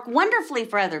they work wonderfully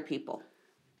for other people.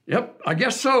 Yep, I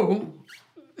guess so.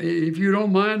 If you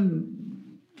don't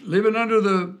mind living under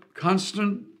the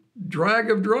constant drag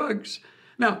of drugs.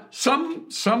 Now, some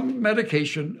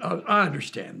medication, I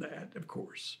understand that, of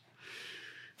course.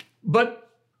 But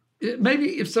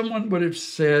maybe if someone would have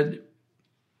said,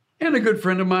 and a good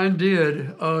friend of mine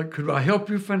did, could I help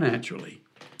you financially?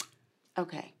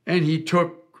 Okay. And he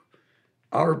took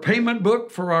our payment book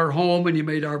for our home and he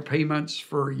made our payments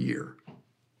for a year.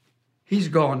 He's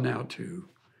gone now too.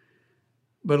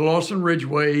 But Lawson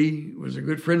Ridgway was a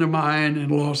good friend of mine,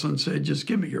 and Lawson said, just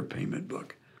give me your payment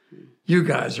book. You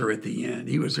guys are at the end.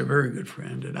 He was a very good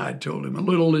friend, and I told him a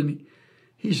little, and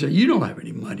he said, you don't have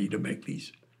any money to make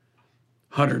these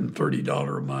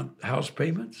 $130 a month house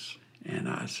payments? And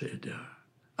I said,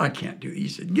 I can't do it. He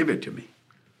said, give it to me.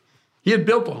 He had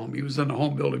built a home. He was in the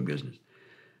home building business.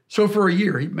 So for a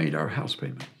year, he made our house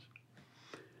payments.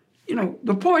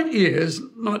 The point is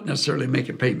not necessarily make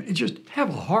a payment. It's just have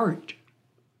a heart.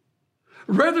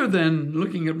 Rather than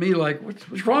looking at me like,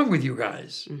 what's wrong with you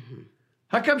guys? Mm-hmm.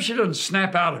 How come she doesn't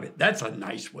snap out of it? That's a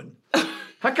nice one.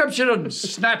 How come she doesn't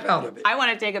snap out of it? I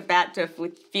want to take it back to a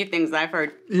few things I've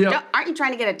heard. Yeah. Aren't you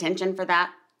trying to get attention for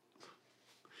that?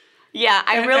 Yeah,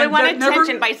 I really want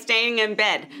attention by staying in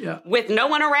bed with no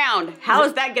one around. How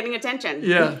is that getting attention?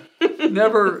 Yeah,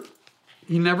 never.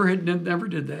 He never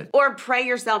did that. Or pray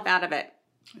yourself out of it.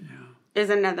 Is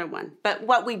another one. But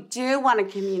what we do want to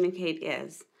communicate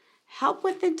is help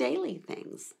with the daily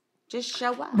things. Just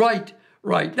show up.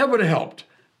 Right. That would have helped.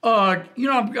 I'm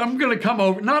going to come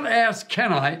over. Not ask,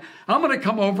 can I? I'm going to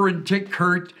come over and take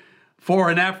Kurt for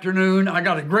an afternoon. I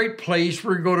got a great place.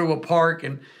 We're going to go to a park,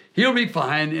 and he'll be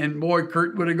fine. And boy,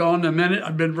 Kurt would have gone the minute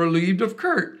I'd been relieved of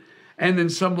Kurt. And then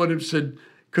someone would have said,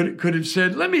 could have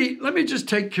said, let me just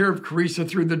take care of Carissa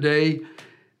through the day.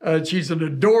 She's an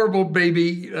adorable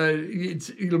baby.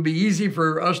 It'll be easy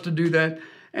for us to do that.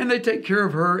 And they take care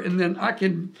of her, and then I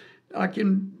can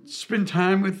spend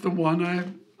time with the one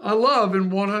I love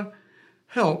and want to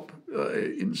help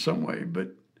in some way.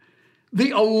 But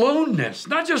the aloneness,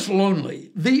 not just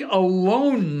lonely, the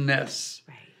aloneness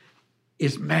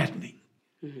is maddening.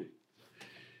 Mm-hmm.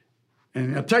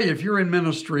 And I'll tell you, if you're in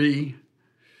ministry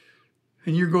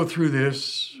and you go through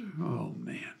this, oh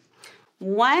man.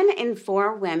 1 in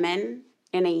 4 women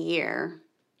in a year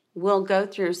will go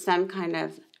through some kind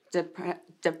of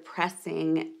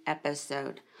depressing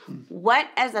episode. What,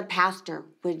 as a pastor,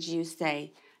 would you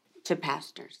say to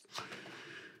pastors?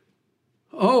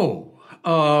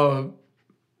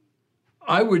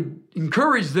 I would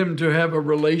encourage them to have a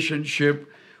relationship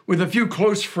with a few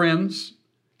close friends,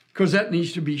 because that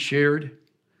needs to be shared.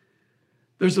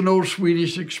 There's an old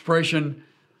Swedish expression,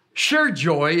 shared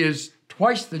joy is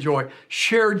twice the joy.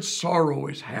 Shared sorrow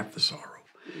is half the sorrow.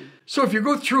 So if you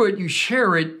go through it, you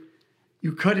share it,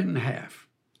 you cut it in half.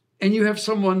 And you have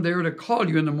someone there to call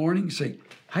you in the morning and say,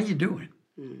 how you doing?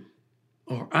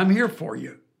 Or I'm here for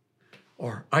you.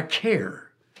 Or I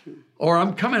care. Or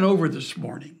I'm coming over this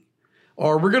morning.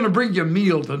 Or we're going to bring you a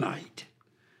meal tonight.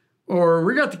 Or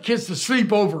we got the kids to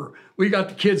sleep over. We got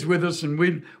the kids with us, and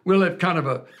we'll have kind of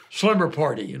a slumber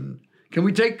party. And can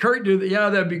we take Kurt to yeah,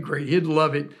 that'd be great. He'd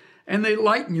love it. And they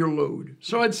lighten your load.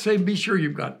 So I'd say be sure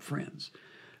you've got friends.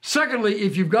 Secondly,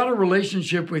 if you've got a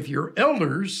relationship with your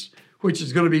elders, which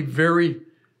is going to be very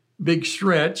big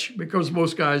stretch because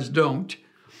most guys don't,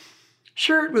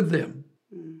 share it with them.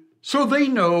 So they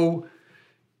know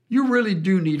you really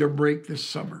do need a break this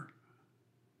summer.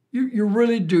 You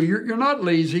really do. You're not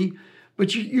lazy,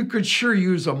 but you could sure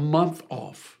use a month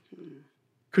off.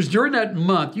 Because during that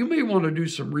month, you may want to do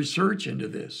some research into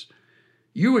this.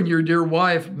 You and your dear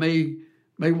wife may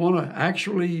want to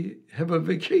actually have a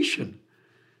vacation.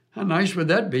 How nice would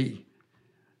that be?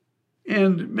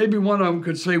 And maybe one of them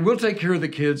could say, we'll take care of the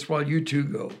kids while you two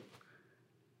go.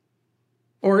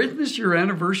 Or isn't this your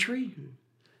anniversary?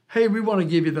 Hey, we want to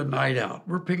give you the night out.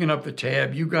 We're picking up the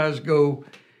tab. You guys go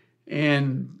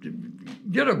and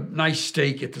get a nice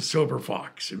steak at the Silver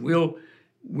Fox, and we'll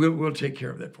take care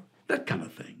of that. That kind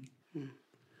of thing.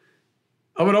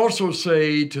 I would also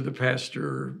say to the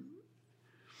pastor,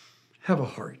 have a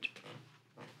heart.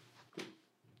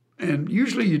 And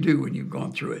usually you do when you've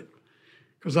gone through it.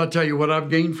 Because I'll tell you what I've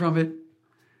gained from it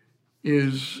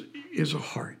is a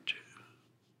heart.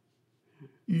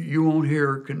 You won't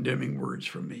hear condemning words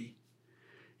from me.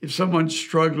 If someone's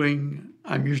struggling,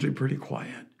 I'm usually pretty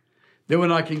quiet. Then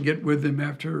when I can get with them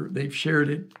after they've shared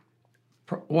it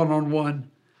one-on-one,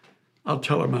 I'll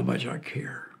tell them how much I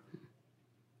care.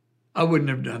 I wouldn't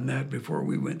have done that before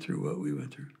we went through what we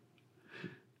went through.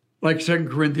 Like 2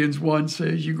 Corinthians 1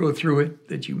 says, you go through it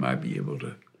that you might be able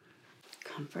to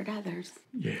comfort others.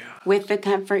 Yeah. With the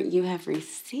comfort you have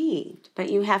received. But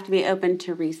you have to be open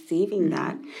to receiving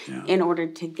that in order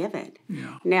to give it.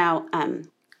 Yeah. Now,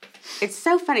 it's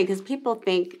so funny because people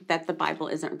think that the Bible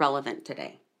isn't relevant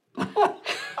today.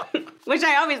 Which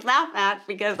I always laugh at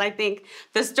because I think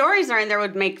the stories are in there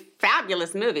would make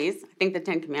fabulous movies. I think the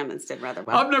 10 Commandments did rather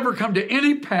well. I've never come to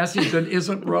any passage that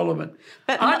isn't relevant.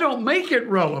 But I don't make it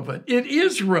relevant. It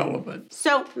is relevant.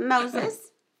 So Moses,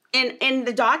 in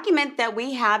the document that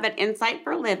we have at Insight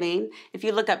for Living, if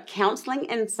you look up Counseling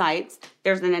Insights,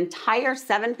 there's an entire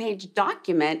 7-page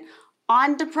document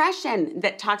on depression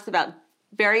that talks about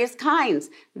various kinds,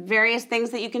 various things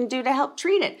that you can do to help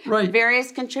treat it,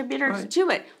 various contributors to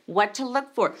it, what to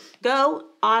look for. Go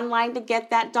online to get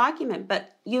that document.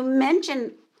 But you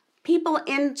mentioned people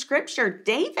in Scripture.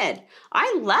 David,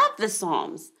 I love the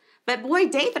Psalms. But boy,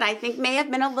 David, I think may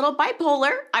have been a little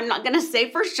bipolar. I'm not going to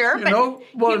say for sure.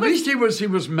 At least he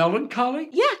was melancholy.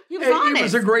 Yeah, he was honest. He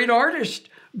was a great artist,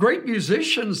 great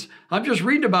musicians. I'm just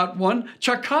reading about one,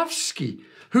 Tchaikovsky,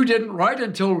 who didn't write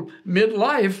until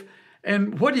midlife.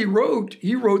 And what he wrote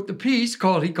the piece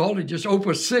he called it just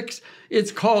Opus 6.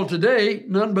 It's called today,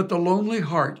 None But the Lonely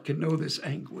Heart Can Know This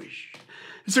Anguish.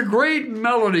 It's a great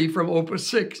melody from Opus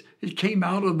 6. It came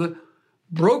out of the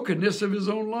brokenness of his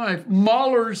own life.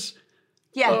 Mahler's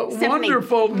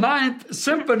wonderful Ninth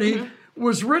Symphony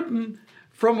was written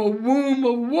from a womb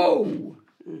of woe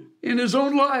in his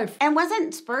own life. And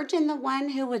wasn't Spurgeon the one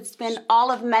who would spend all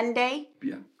of Monday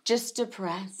just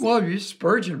depressed? Well,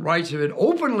 Spurgeon writes of it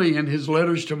openly in his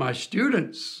letters to my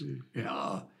students.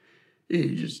 Yeah.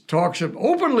 He just talks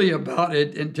openly about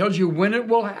it and tells you when it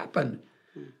will happen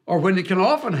or when it can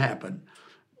often happen.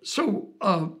 So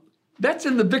that's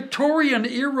in the Victorian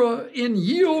era in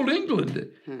ye olde England,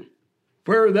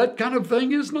 where that kind of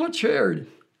thing is not shared.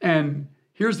 And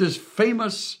here's this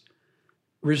famous,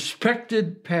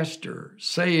 respected pastor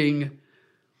saying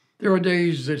there are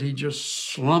days that he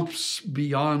just slumps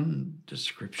beyond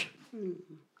description.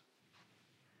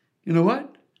 You know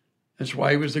what? That's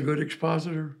why he was a good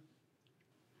expositor.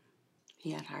 He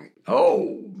had heart.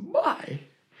 Oh, my.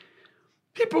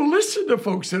 People listen to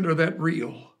folks that are that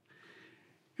real.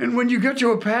 And when you get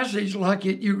to a passage like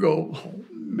it, you go, oh,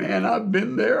 man, I've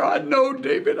been there. I know,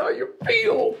 David, how you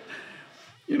feel.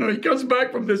 You know, he comes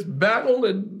back from this battle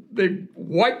and they've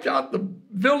wiped out the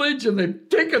village and they've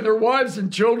taken their wives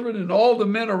and children and all the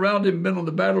men around him been on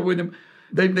the battle with him.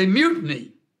 They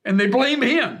mutiny and they blame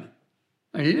him.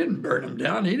 Now, he didn't burn them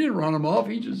down. He didn't run them off.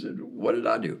 He just said, what did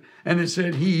I do? And it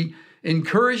said he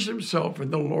encouraged himself in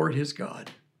the Lord his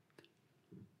God.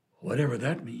 Whatever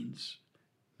that means.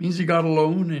 It means he got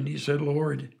alone and he said,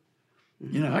 Lord,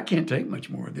 you know, I can't take much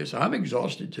more of this. I'm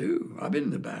exhausted too. I've been in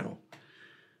the battle.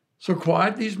 So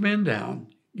quiet these men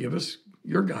down. Give us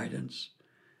your guidance.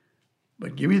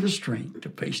 But give me the strength to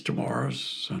face tomorrow's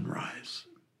sunrise.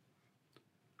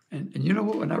 And you know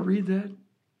what? When I read that,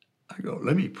 I go,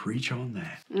 let me preach on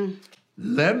that.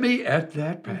 Let me at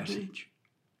that passage.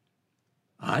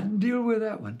 I didn't deal with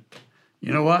that one.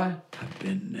 You know why? I've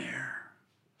been there.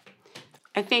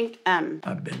 I think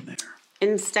I've been there.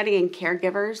 in studying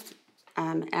caregivers,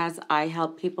 as I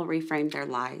help people reframe their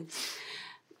lives,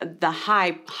 the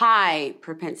high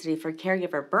propensity for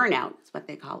caregiver burnout is what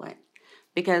they call it,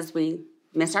 because we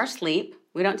miss our sleep,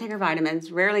 we don't take our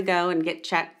vitamins, rarely go and get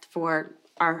checked for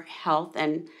our health,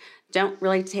 and don't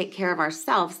really take care of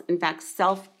ourselves. In fact,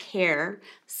 self-care,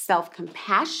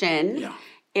 self-compassion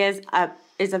is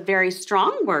a very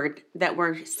strong word that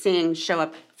we're seeing show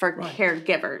up for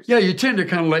caregivers. Yeah, you tend to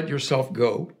kind of let yourself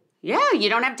go. Yeah, you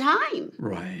don't have time.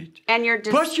 Right. And you're just...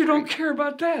 Plus, you don't care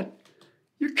about that.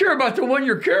 You care about the one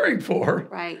you're caring for.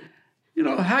 Right. You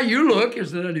know, how you look,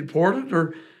 is that important?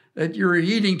 Or that you're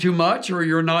eating too much, or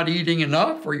you're not eating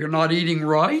enough, or you're not eating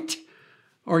right,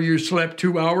 or you slept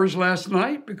 2 hours last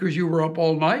night because you were up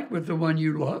all night with the one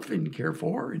you love and care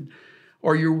for,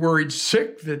 or you're worried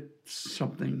sick that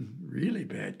something really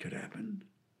bad could happen.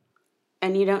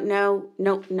 And you don't know,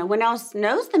 no one else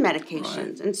knows the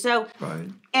medications. Right. And so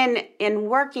in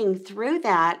working through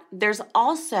that, there's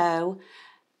also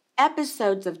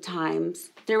episodes of times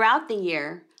throughout the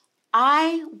year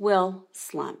I will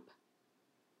slump.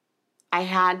 I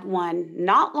had one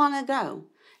not long ago,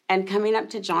 and coming up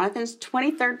to Jonathan's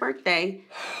 23rd birthday,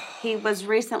 he was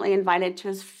recently invited to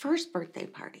his first birthday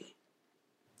party.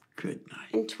 Good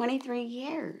night. In 23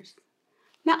 years.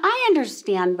 Now, I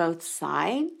understand both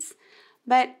sides,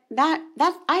 but that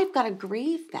I've got to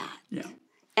grieve that. Yeah.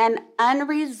 And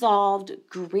unresolved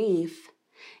grief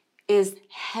is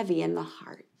heavy in the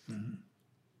heart. Mm-hmm.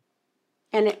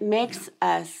 And it makes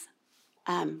us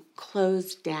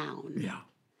close down. Yeah.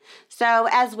 So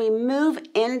as we move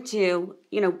into,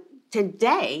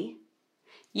 today,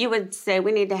 you would say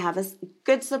we need to have a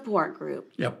good support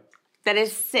group. Yep. That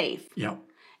is safe. Yep.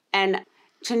 And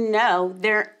to know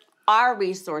there are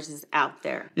resources out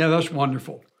there. Yeah, that's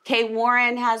wonderful. Kay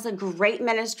Warren has a great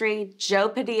ministry. Joe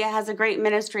Padilla has a great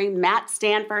ministry. Matt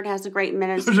Stanford has a great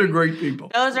ministry. Those are great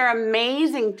people. Those are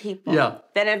amazing people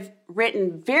that have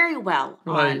written very well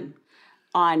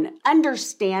on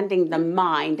understanding the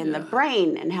mind and the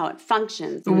brain and how it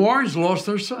functions. The Warrens lost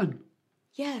their son.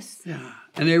 Yes. Yeah,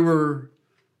 and they were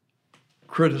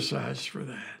criticized for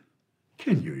that.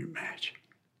 Can you imagine?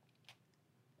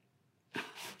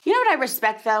 You know what I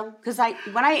respect, though? Because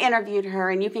when I interviewed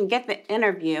her, and you can get the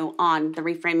interview on the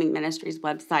Reframing Ministries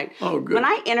website. Oh, good. When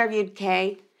I interviewed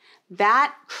Kay,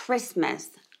 that Christmas,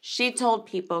 she told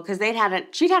people, because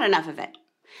she'd had enough of it.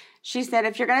 She said,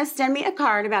 if you're going to send me a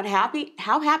card about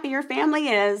how happy your family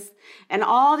is and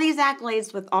all these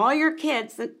accolades with all your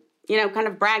kids, and, kind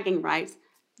of bragging rights,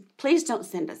 please don't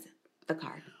send us the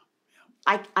card.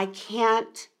 Yeah. I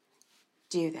can't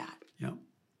do that. Yeah.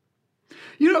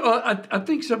 I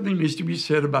think something needs to be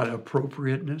said about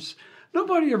appropriateness.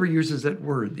 Nobody ever uses that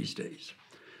word these days.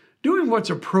 Doing what's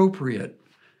appropriate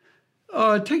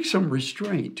takes some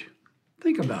restraint.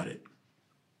 Think about it.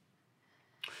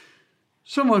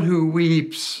 Someone who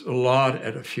weeps a lot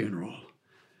at a funeral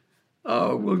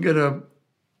will get a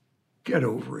get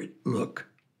over it look.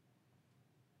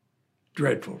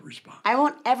 Dreadful response. I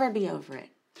won't ever be over it.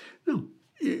 No.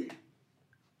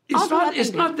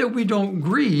 It's not that we don't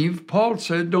grieve. Paul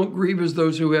said, don't grieve as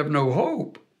those who have no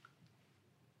hope.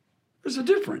 There's a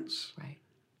difference. Right.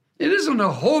 It isn't a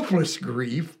hopeless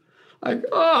grief, like,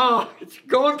 it's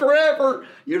gone forever.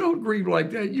 You don't grieve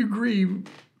like that. You grieve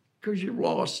because you've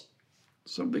lost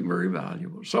something very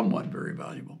valuable, someone very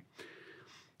valuable.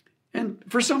 And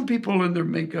for some people in their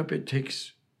makeup, it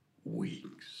takes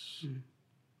weeks.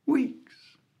 Weeks.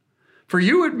 For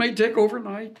you, it may take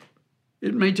overnight.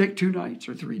 It may take 2 nights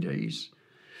or 3 days.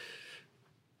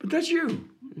 But that's you.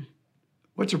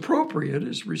 What's appropriate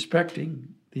is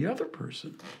respecting the other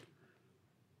person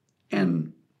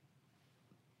and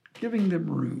giving them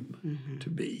room to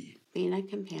be. Being a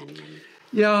companion.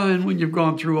 Yeah, and when you've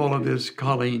gone through all of this,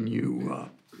 Colleen,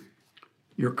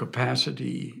 your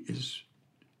capacity is,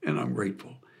 and I'm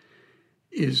grateful,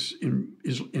 is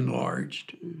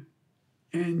enlarged.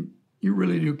 And you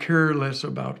really do care less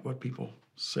about what people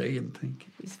say and think.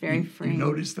 It's very free. You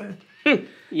notice that?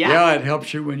 Yeah. It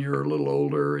helps you when you're a little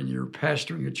older and you're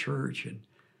pastoring a church and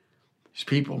these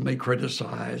people may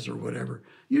criticize or whatever.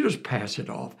 You just pass it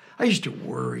off. I used to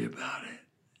worry about it.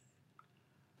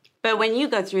 But when you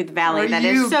go through the valley that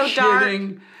Are you is so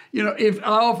kidding? dark. You know, if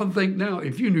I often think now,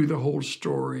 if you knew the whole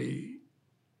story,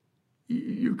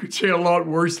 you could say a lot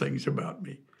worse things about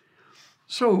me.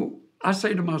 So I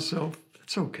say to myself,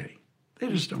 it's okay. They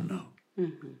just don't know.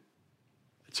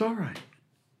 It's all right.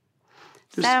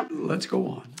 Let's go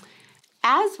on.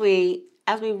 As we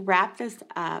wrap this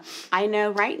up, I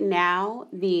know right now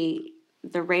the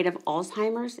rate of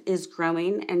Alzheimer's is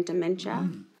growing and dementia,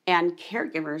 and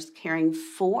caregivers caring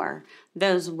for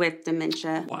those with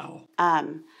dementia. Wow.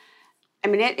 I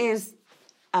mean, it is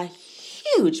a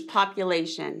huge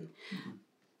population.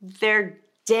 Their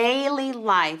daily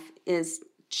life is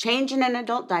changing an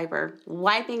adult diaper,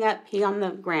 wiping up pee on the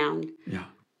ground, Yeah.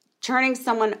 turning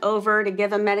someone over to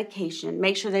give them medication,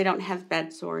 make sure they don't have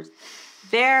bed sores.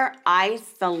 They're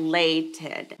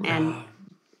isolated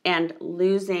and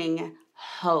losing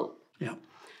hope. Yeah.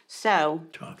 So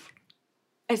Tough.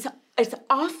 it's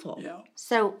awful. Yeah.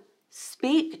 So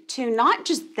speak to not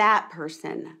just that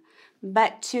person,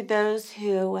 but to those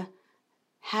who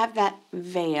have that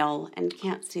veil and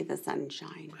can't see the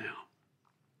sunshine. Yeah.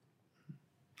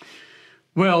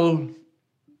 Well,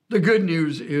 the good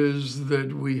news is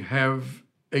that we have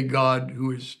a God who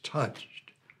is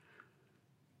touched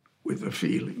with the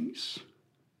feelings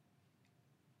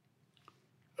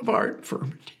of our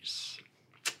infirmities.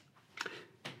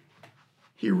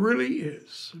 He really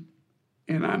is,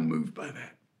 and I'm moved by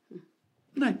that. Isn't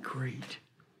that great?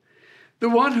 The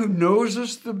one who knows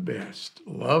us the best,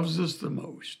 loves us the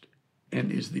most,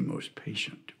 and is the most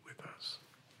patient with us.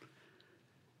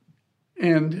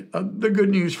 And the good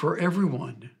news for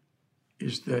everyone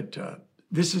is that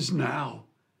this is now.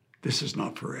 This is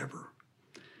not forever.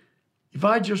 If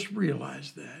I just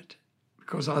realized that,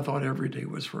 because I thought every day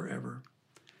was forever.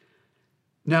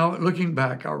 Now, looking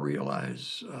back, I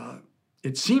realize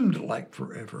it seemed like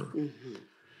forever.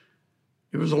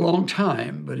 It was a long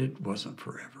time, but it wasn't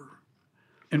forever.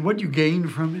 And what you gain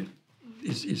from it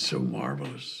is so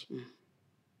marvelous.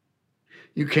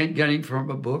 You can't get it from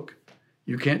a book.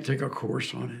 You can't take a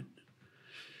course on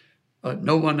it.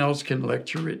 No one else can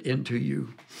lecture it into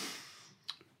you.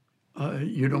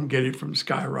 You don't get it from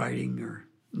skywriting or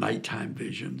nighttime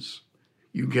visions.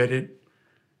 You get it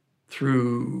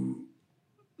through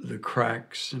the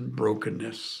cracks and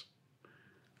brokenness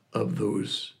of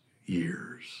those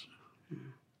years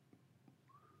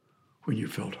when you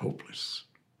felt hopeless.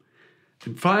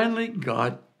 And finally,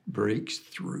 God breaks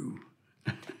through.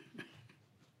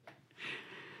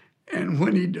 And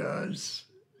when he does,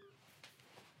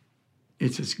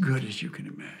 it's as good as you can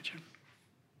imagine.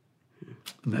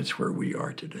 And that's where we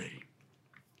are today.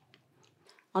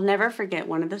 I'll never forget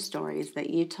one of the stories that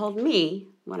you told me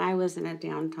when I was in a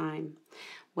downtime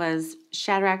was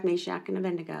Shadrach, Meshach, and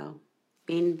Abednego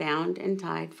being bound and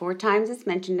tied 4 times as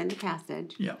mentioned in the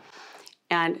passage. Yeah.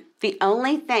 And the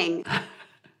only thing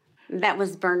that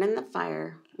was burned in the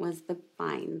fire was the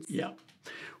vines. Yeah.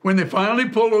 When they finally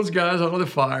pulled those guys out of the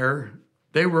fire,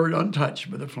 they were untouched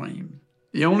by the flame.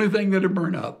 The only thing that had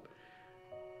burned up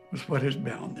was what has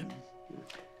bound them.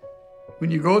 When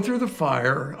you go through the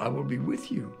fire, I will be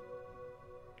with you.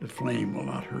 The flame will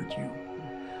not hurt you.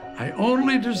 I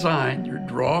only designed your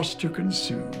dross to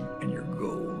consume and your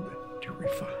gold to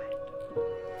refine.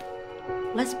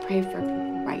 Let's pray for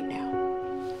people right now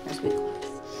as we close.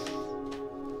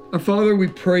 Our Father, we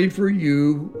pray for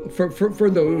you, for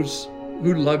those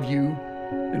who love you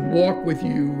and walk with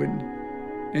you,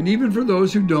 and even for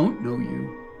those who don't know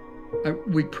you.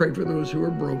 We pray for those who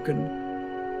are broken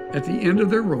at the end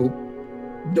of their rope,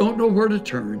 don't know where to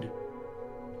turn.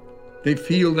 They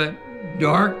feel that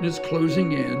darkness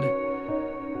closing in,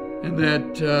 and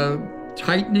that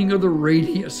tightening of the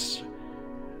radius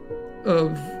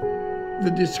of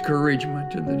the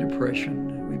discouragement and the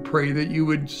depression. We pray that you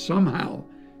would somehow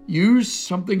use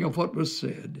something of what was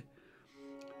said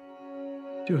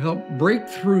to help break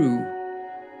through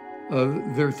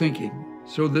their thinking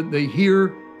so that they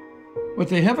hear what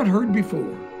they haven't heard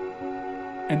before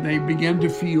and they begin to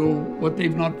feel what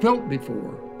they've not felt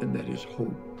before, and that is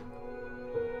hope.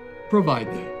 Provide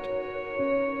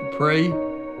that. We pray,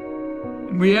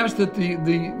 and we ask that the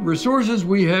resources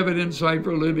we have at Insight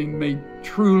for Living may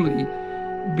truly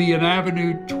be an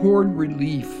avenue toward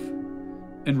relief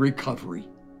and recovery.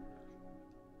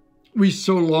 We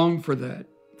so long for that,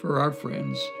 for our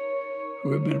friends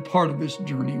who have been a part of this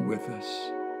journey with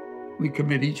us. We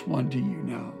commit each one to you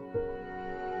now,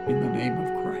 in the name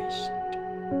of Christ.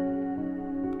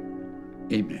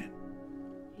 Amen.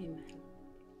 Amen.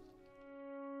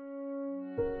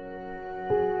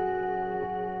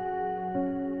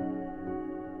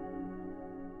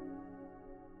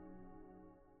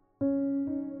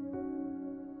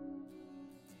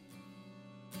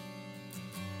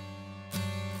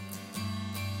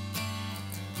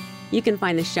 You can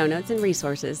find the show notes and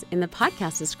resources in the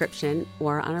podcast description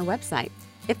or on our website.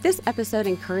 If this episode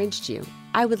encouraged you,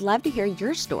 I would love to hear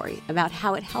your story about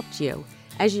how it helped you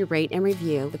as you rate and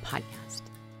review the podcast.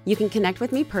 You can connect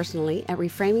with me personally at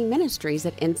Reframing Ministries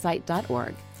at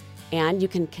insight.org. And you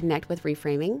can connect with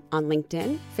Reframing on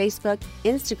LinkedIn, Facebook,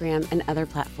 Instagram, and other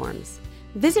platforms.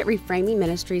 Visit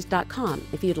reframingministries.com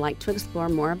if you'd like to explore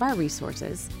more of our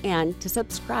resources and to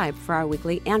subscribe for our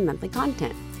weekly and monthly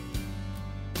content.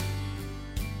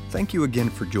 Thank you again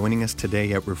for joining us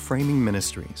today at Reframing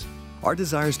Ministries. Our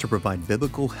desire is to provide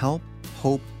biblical help,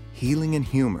 hope, healing, and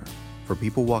humor for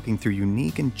people walking through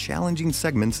unique and challenging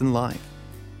segments in life.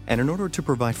 And in order to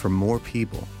provide for more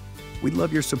people, we'd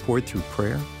love your support through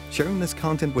prayer, sharing this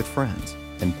content with friends,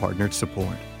 and partnered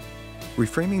support.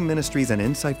 Reframing Ministries and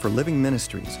Insight for Living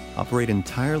Ministries operate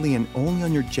entirely and only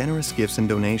on your generous gifts and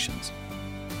donations.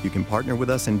 You can partner with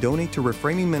us and donate to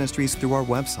Reframing Ministries through our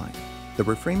website. The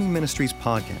Reframing Ministries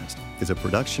podcast is a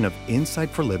production of Insight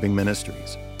for Living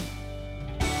Ministries.